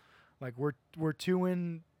now. Like we're too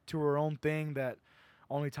into our own thing that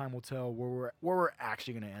only time will tell where we're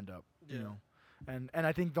actually gonna end up. You Yeah. know, and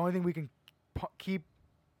I think the only thing we can keep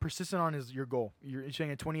persistent on is your goal. You're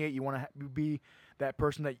saying at 28, you want to be that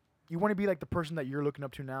person that you want to be, like the person that you're looking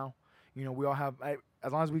up to now. You know, we all have.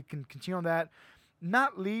 As long as we can continue on that,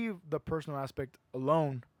 not leave the personal aspect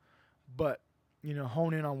alone, but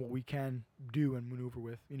hone in on what we can do and maneuver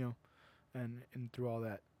with. And through all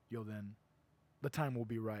that, you'll then, the time will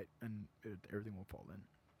be right and everything will fall in.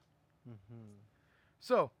 Mm-hmm.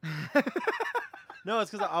 So, No,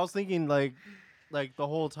 it's because I was thinking like the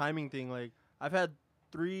whole timing thing. Like I've had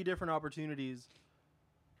 3 different opportunities.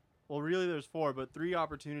 Well, really, there's 4, but 3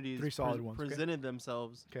 opportunities 3 solid ones, okay. presented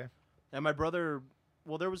themselves. Okay. And my brother,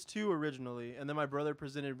 well, there was 2 originally, and then my brother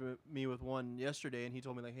presented me with one yesterday, and he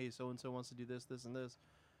told me like, hey, so and so wants to do this, this, and this,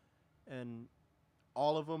 and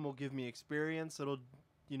all of them will give me experience. It'll,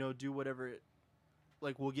 do whatever it,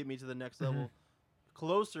 like, will get me to the next level,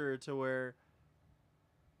 closer to where,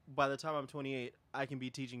 by the time I'm 28, I can be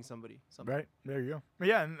teaching somebody something. right there you go.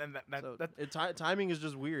 Yeah, and that, So that timing is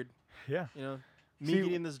just weird. yeah. Me See,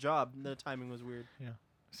 getting this job, the timing was weird.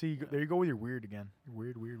 See, there you go with your weird again.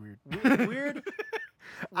 Weird. Weird.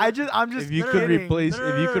 I'm just. If you no, could no, replace no,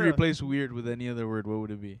 if no, you no, could no. replace weird with any other word, what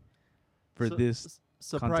would it be? For this,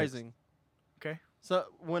 surprising. Okay. So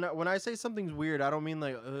when I say something's weird, I don't mean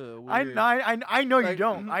like weird. I know you Like,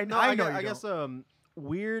 don't. I know you don't. I guess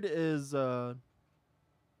weird is I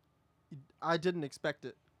didn't expect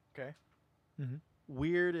it. Okay. Mm-hmm.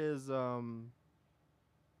 Weird is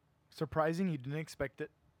Surprising. You didn't expect it.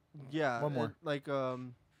 yeah. One more. Like 3's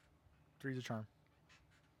a charm.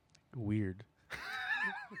 weird.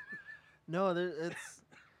 no, it's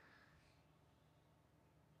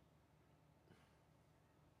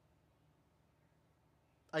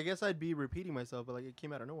I guess I'd be repeating myself, but like it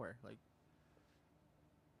came out of nowhere. Like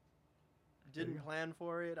There you didn't plan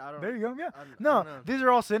for it. I don't. There you go. Yeah. I don't No, know. these are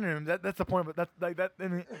all synonyms. That's the point. But that's like that. I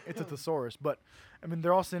mean, it's a thesaurus. But I mean,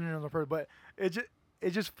 they're all synonyms of person. But it's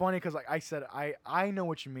just funny because like I said, I know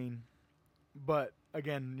what you mean. But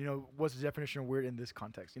again, what's the definition of weird in this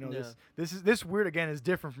context? Yeah. This weird again is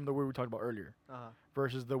different from the weird we talked about earlier Uh-huh.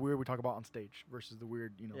 versus the weird we talk about on stage versus the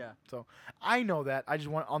weird. Yeah. So I know that. I just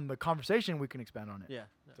want on the conversation we can expand on it. Yeah.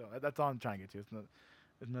 So that's all I'm trying to get to. It's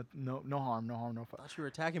not no harm, no foul. Thought you were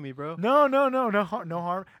attacking me, bro. No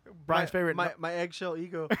harm. Brian's favorite. My eggshell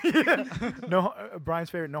ego. Brian's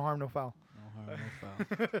favorite. No harm, no foul. No harm,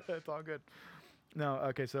 no foul. It's all good. No,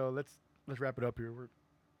 okay. So let's wrap it up here. We're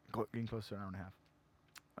getting close to an hour and a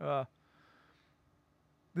half.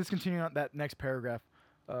 Let's continue on that next paragraph.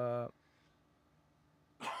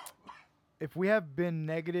 If we have been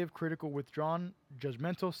negative, critical, withdrawn,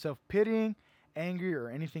 judgmental, self-pitying, angry, or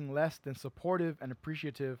anything less than supportive and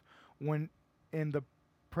appreciative when in the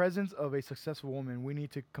presence of a successful woman, we need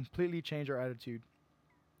to completely change our attitude.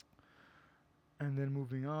 And then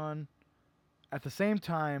moving on. At the same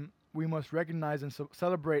time, we must recognize and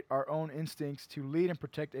celebrate our own instincts to lead and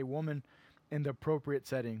protect a woman in the appropriate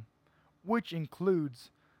setting, which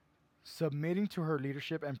includes submitting to her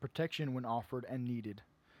leadership and protection when offered and needed.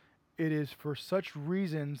 It is for such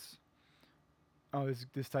reasons. Oh,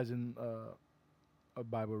 this ties in a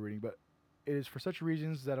Bible reading, but it is for such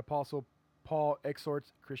reasons that Apostle Paul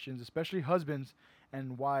exhorts Christians, especially husbands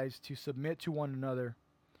and wives, to submit to one another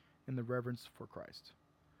in the reverence for Christ.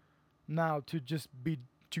 Now, to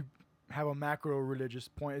have a macro religious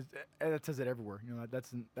point, that says it everywhere.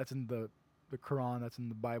 That's in the Quran, that's in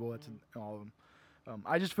the Bible, that's in all of them.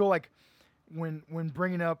 I just feel like when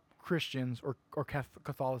bringing up Christians or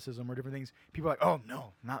Catholicism or different things, people are like, oh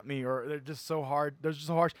no, not me, or they're just so hard, they're just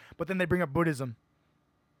so harsh. But then they bring up Buddhism.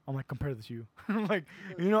 I'm like, compare this to you. Like,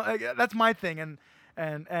 that's my thing.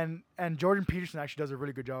 And Jordan Peterson actually does a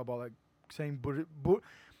really good job about like saying Buddha.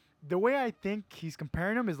 The way I think he's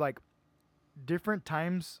comparing them is like different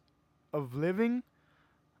times of living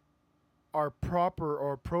are proper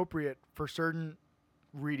or appropriate for certain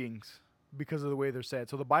readings because of the way they're said.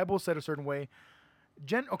 So the Bible is said a certain way.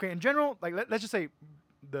 In general, like let's just say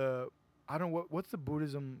I don't know what's the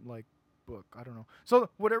Buddhism like book. I don't know. So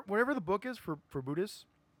whatever the book is for Buddhists,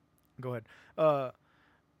 go ahead.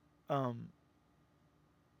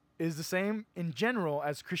 Is the same in general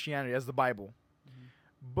as Christianity, as the Bible. Mm-hmm.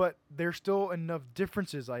 But there's still enough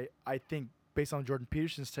differences, I think, based on Jordan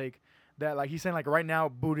Peterson's take, that like he's saying like right now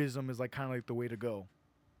Buddhism is like kind of like the way to go.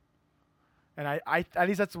 And I at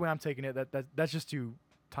least that's the way I'm taking it. That's just to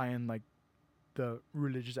tie in like the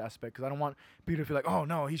religious aspect, because I don't want people to feel like, oh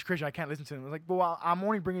no, he's Christian, I can't listen to him. It's like, well, I'm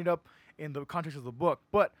only bringing it up in the context of the book,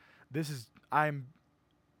 but this is I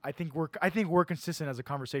think we're consistent as a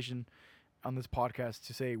conversation on this podcast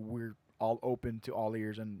to say we're all open to all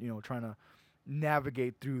ears and trying to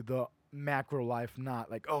navigate through the macro life,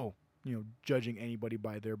 not like judging anybody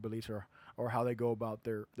by their beliefs or how they go about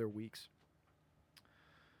their weeks.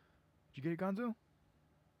 Did you get it, Gonzo?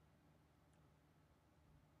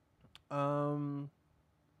 I'm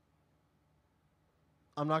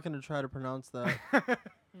not gonna try to pronounce that,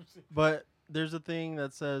 but there's a thing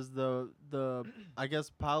that says the I guess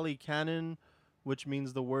Pali Canon, which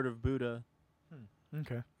means the word of Buddha.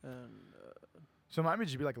 Okay. And So it might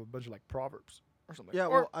just be like a bunch of like proverbs or something. yeah,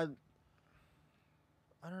 Or- well,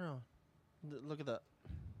 I don't know. Look at that.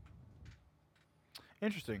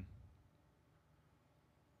 Interesting.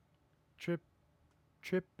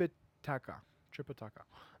 Tripitaka.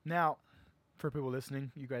 Now, for people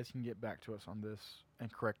listening, you guys can get back to us on this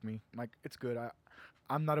and correct me. Like, it's good.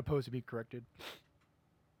 I'm not opposed to being corrected.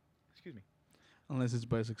 Excuse me. Unless it's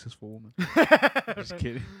by a successful woman. Just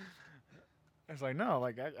kidding. It's like, no,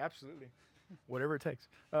 like, absolutely. Whatever it takes.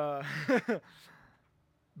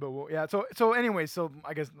 But yeah, so anyway, so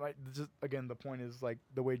I guess like just again the point is like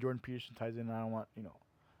the way Jordan Peterson ties in. I don't want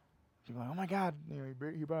people like, oh my God,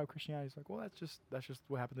 he brought up Christianity. It's like, well, that's just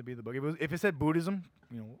what happened to be the book. If it said Buddhism,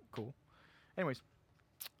 cool. Anyways,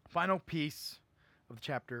 final piece of the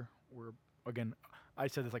chapter. We're again, I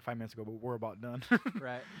said this like 5 minutes ago, but we're about done.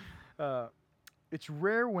 Right. It's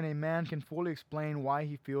rare when a man can fully explain why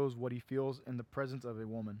he feels what he feels in the presence of a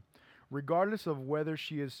woman, regardless of whether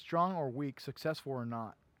she is strong or weak, successful or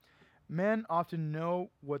not. Men often know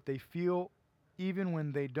what they feel even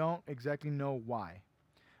when they don't exactly know why.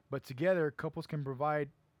 But together, couples can provide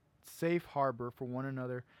safe harbor for one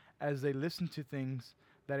another as they listen to things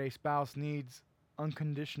that a spouse needs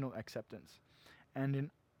unconditional acceptance and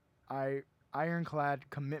an ironclad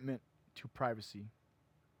commitment to privacy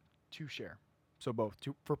to share. So both,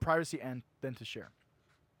 for privacy and then to share.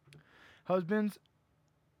 Husbands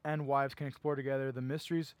and wives can explore together the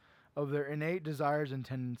mysteries of their innate desires and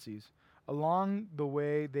tendencies. Along the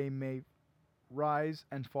way, they may rise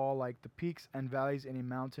and fall like the peaks and valleys in a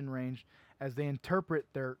mountain range as they interpret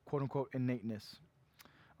their quote-unquote innateness,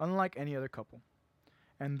 unlike any other couple.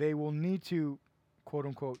 And they will need to,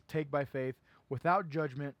 quote-unquote, take by faith, without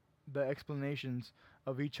judgment, the explanations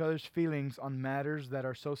of each other's feelings on matters that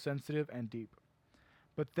are so sensitive and deep.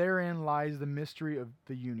 But therein lies the mystery of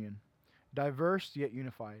the union, diverse yet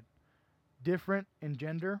unified, different in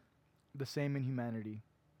gender, the same in humanity,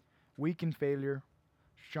 weak in failure,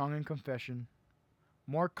 strong in confession,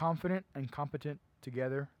 more confident and competent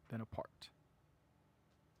together than apart.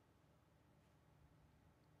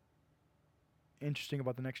 Interesting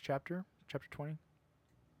about the next chapter, chapter 20,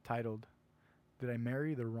 titled, Did I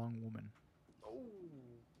Marry the Wrong Woman?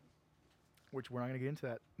 Which we're not going to get into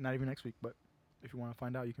that, not even next week, but if you want to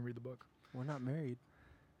find out, you can read the book. We're not married.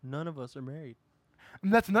 None of us are married.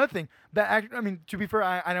 And that's another thing. To be fair,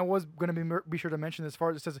 I was going to be sure to mention this, as far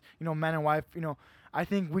as it says, man and wife, I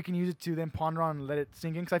think we can use it to then ponder on and let it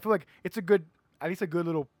sink in. Because I feel like it's at least a good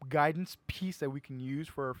little guidance piece that we can use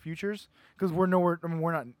for our futures. Because we're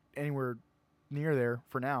not anywhere near there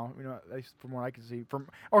for now, at least from what I can see.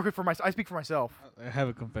 I speak for myself. I have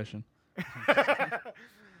a confession.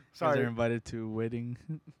 Sorry. They're invited to a wedding.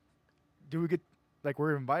 Do we get, like,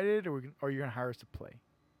 we're invited, or are you going to hire us to play?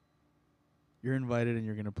 You're invited and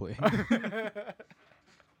you're gonna play.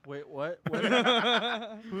 Wait, what?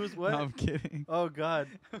 Who's what? No, I'm kidding. Oh God.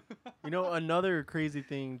 Another crazy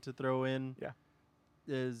thing to throw in. Yeah.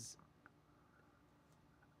 Is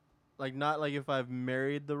like not like if I've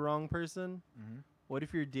married the wrong person. Mm-hmm. What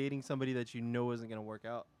if you're dating somebody that you know isn't gonna work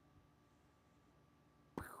out?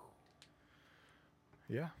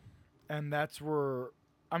 Yeah, and that's where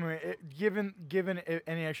given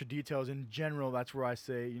any extra details in general, that's where I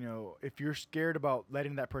say, if you're scared about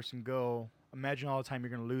letting that person go, imagine all the time you're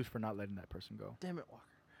gonna lose for not letting that person go. Damn it, Walker.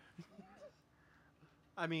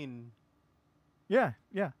 I mean, yeah.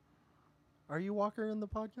 Are you Walker in the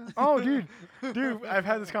podcast? Oh, dude, I've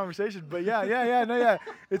had this conversation, but yeah.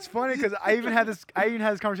 It's funny because I even had this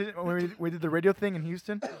conversation when we did the radio thing in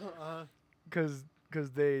Houston, because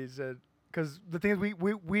they said, because the thing is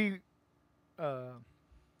we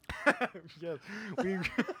yes, we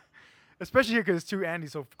especially here because it's two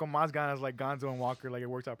Andys, so Mazgan is like Gonzo and Walker, like it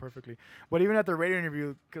works out perfectly. But even at the radio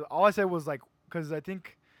interview, because all I said was like, because I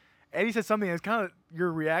think Eddie said something, it's kind of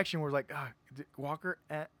your reaction was like, Walker,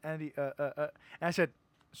 Andy, and I said,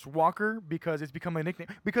 it's Walker because it's become a nickname.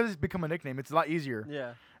 Because it's become a nickname, it's a lot easier.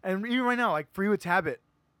 Yeah. And even right now, like for you, it's habit.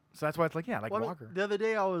 So that's why it's like, yeah, like Well, I mean, Walker. the other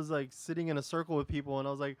day I was like sitting in a circle with people, and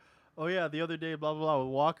I was like, "Oh yeah, the other day, blah blah blah,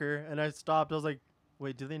 with Walker," and I stopped. I was like,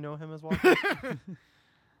 "Wait, do they know him as Walker?"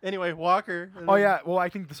 Anyway, Walker. and Oh then- yeah, well I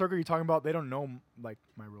think the circle you're talking about, they don't know like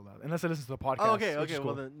my real life unless they listen to the podcast. Oh, okay, which is okay.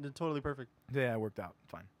 Well, cool. then totally perfect. Yeah, it worked out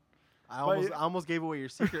fine. I almost gave away your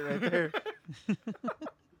secret right there.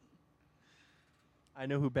 I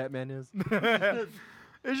know who Batman is.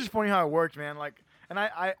 It's just funny how it worked, man. Like, and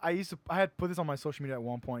I had put this on my social media at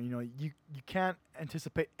one point. You know, you can't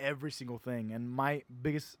anticipate every single thing, and my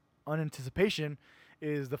biggest unanticipation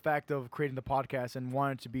is the fact of creating the podcast and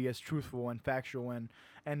wanting to be as truthful and factual and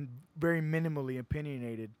very minimally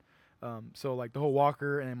opinionated. So like the whole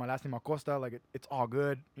Walker and my last name Acosta, like it's all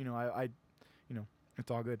good. You know, I you know,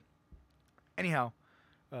 it's all good. Anyhow,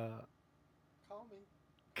 Call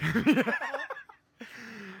me.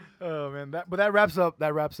 oh man, that wraps up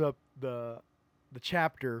the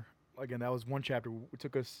chapter. Again, that was one chapter. It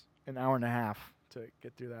took us an hour and a half to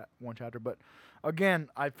get through that one chapter, but again,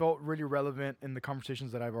 I felt really relevant in the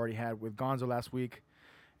conversations that I've already had with Gonzo last week,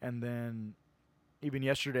 and then even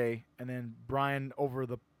yesterday, and then Brian over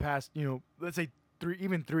the past, you know, let's say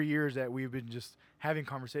 3 years that we've been just having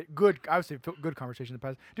I would say good conversation in the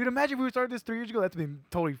past. Dude, imagine if we started this 3 years ago. That's been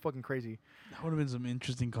totally fucking crazy. That would have been some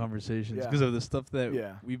interesting conversations Yeah. because of the stuff that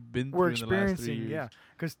Yeah. we've been We're through in the last 3 experiencing, years. yeah,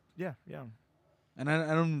 because yeah, And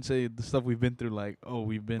I don't say the stuff we've been through like, oh,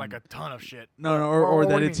 we've been like a ton of shit. no, Or or what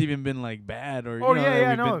that do you it's mean? even been like bad or Oh you know, yeah, that yeah,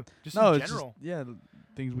 we've no, been, just no, in it's general. just yeah, the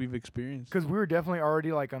things we've experienced. Because we were definitely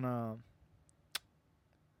already like on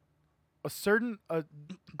a certain,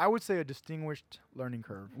 I would say a distinguished learning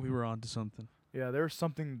curve. We were onto something. Yeah, there was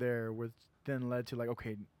something there which then led to like,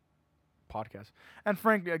 okay, podcast. And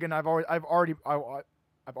frankly, again, I've already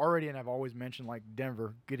and I've always mentioned like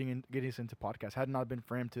Denver getting us into podcasts. Had it not been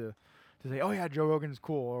for him to say, oh yeah, Joe Rogan's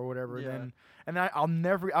cool or whatever. Yeah. And I don't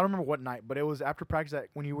remember what night, but it was after practice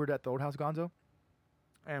when you were at the old house, Gonzo,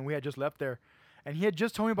 and we had just left there. And he had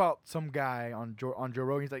just told me about some guy on Joe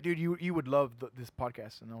Rogan. He's like, dude, you would love this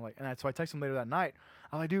podcast. And I'm like, so I texted him later that night.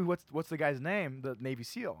 I'm like, dude, what's the guy's name? The Navy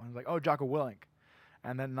SEAL. And he's like, oh, Jocko Willink.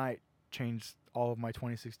 And that night changed all of my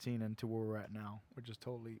 2016 into where we're at now, which is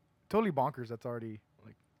totally bonkers. That's already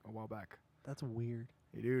like a while back. That's weird.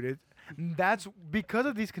 Hey, dude, that's because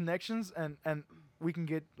of these connections, and we can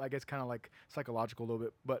get, I guess, kind of like psychological a little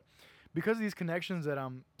bit, but because of these connections that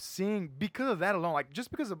I'm seeing, because of that alone, like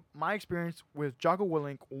just because of my experience with Jocko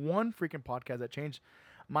Willink, one freaking podcast that changed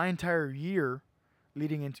my entire year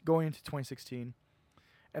going into 2016,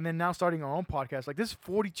 and then now starting our own podcast, like this is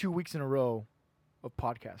 42 weeks in a row of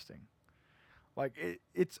podcasting. Like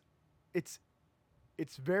it's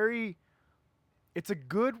a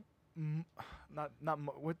good,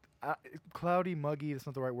 cloudy, muggy. That's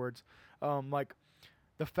not the right words. Like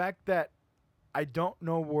the fact that I don't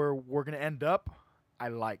know where we're gonna end up, I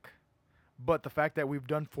like, but the fact that we've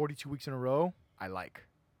done 42 weeks in a row, I like.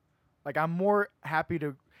 Like I'm more happy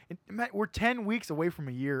to. We're 10 weeks away from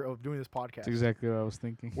a year of doing this podcast. That's exactly what I was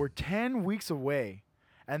thinking. We're 10 weeks away,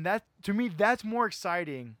 and that to me that's more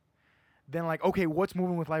exciting than like, okay, what's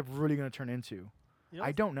Moving with Life really gonna turn into? You know,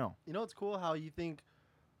 I don't know. You know, it's cool how you think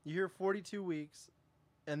you hear 42 weeks,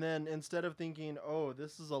 and then instead of thinking, oh,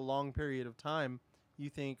 this is a long period of time, you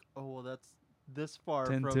think, oh, well, that's this far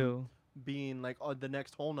 10 from till. being like the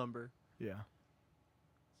next whole number. Yeah,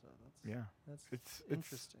 So that's yeah. that's It's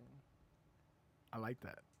interesting. I like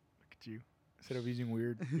that. Look at you. Instead of using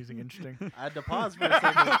weird, using interesting. I had to pause for a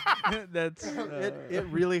second. That's It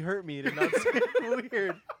really hurt me to not say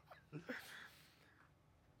weird.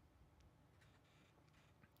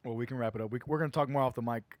 Well, we can wrap it up. We're gonna talk more off the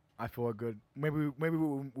mic. I feel good. Maybe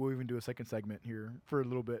we'll even do a second segment here for a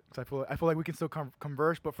little bit because I feel like we can still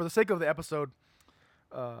converse. But for the sake of the episode,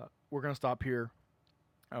 we're gonna stop here.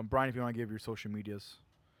 Brian, if you want to give your social medias,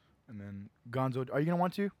 and then Gonzo, are you gonna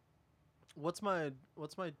want to? What's my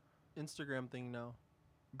Instagram thing now?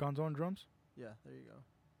 Gonzo on drums. Yeah, there you go.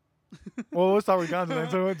 Well, let's start with Gonzo then.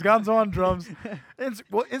 So it's Gonzo on drums.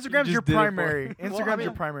 Instagram's just your did it for- primary. Well, Instagram's I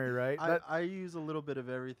your mean, primary, right? I use a little bit of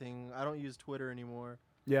everything. I don't use Twitter anymore.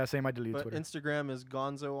 Yeah, same. I deleted But Twitter. Instagram is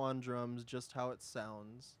Gonzo on drums, just how it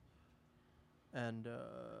sounds. And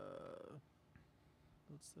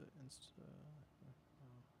what's the Insta?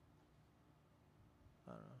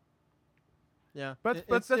 I don't know. Yeah, That's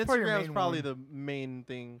probably your Instagram's main probably one. the main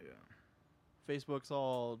thing. Yeah. Facebook's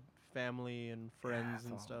all family and friends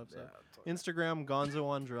and stuff. So. Yeah, Instagram, Gonzo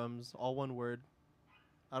on drums, all one word.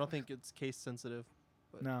 I don't think it's case sensitive,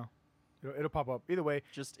 no, it'll pop up either way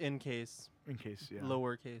just in case, in case. Yeah.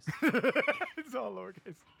 lowercase. It's all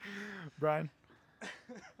lowercase. Brian. You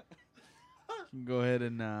can go ahead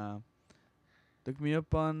and Look me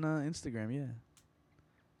up on Instagram. Yeah,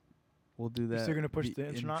 we'll do that. You still gonna push the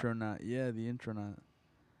intronaut? intronaut? Yeah, the intronaut.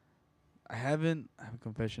 I haven't. I have a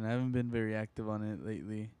confession. I haven't been very active on it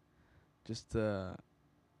lately. Just I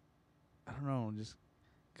don't know. Just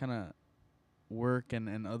kind of work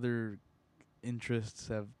and other interests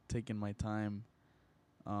have taken my time.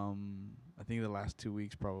 I think the last 2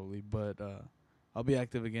 weeks probably, but I'll be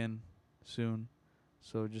active again soon.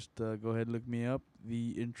 So just go ahead, look me up,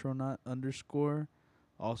 the intronaut _.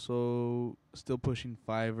 Also, still pushing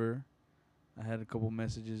Fiverr. I had a couple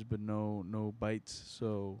messages, but no bites.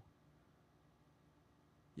 So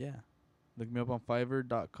yeah, look me up on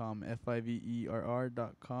Fiverr.com,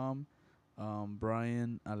 Fiverr.com.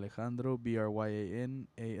 Brian Alejandro, Bryan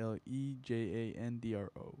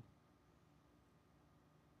Alejandro.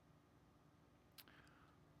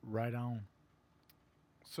 Right on.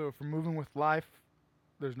 So for Moving with Life,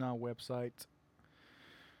 there's now a website,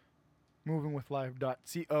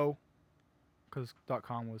 movingwithlife.co, because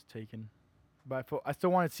 .com was taken. But I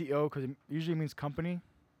still wanted CO because it usually means company,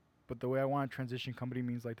 but the way I want to transition company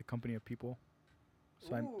means like the company of people.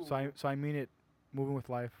 So I mean it,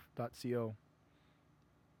 movingwithlife.co.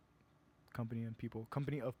 Company and people,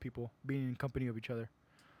 company of people, being in company of each other.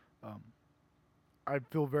 I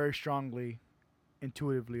feel very strongly,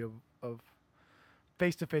 intuitively of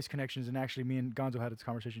face-to-face connections, and actually me and Gonzo had this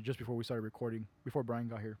conversation just before we started recording, before Brian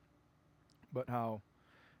got here, but how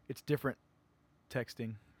it's different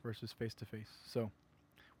texting versus face-to-face. So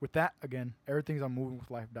with that, again, everything's on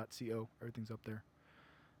movingwithlife.co. Everything's up there.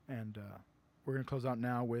 And we're going to close out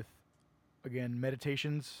now with, again,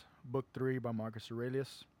 Meditations, Book 3 by Marcus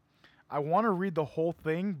Aurelius. I want to read the whole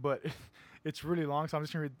thing, but it's really long, so I'm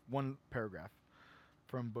just going to read one paragraph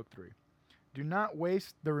from Book 3. Do not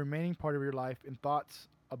waste the remaining part of your life in thoughts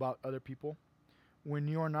about other people when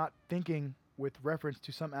you are not thinking with reference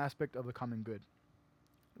to some aspect of the common good.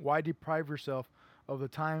 Why deprive yourself of the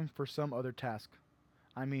time for some other task?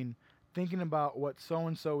 I mean, thinking about what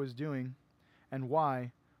so-and-so is doing and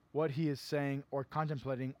why, what he is saying or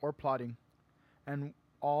contemplating or plotting, and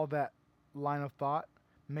all that line of thought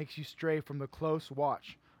makes you stray from the close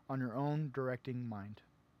watch on your own directing mind.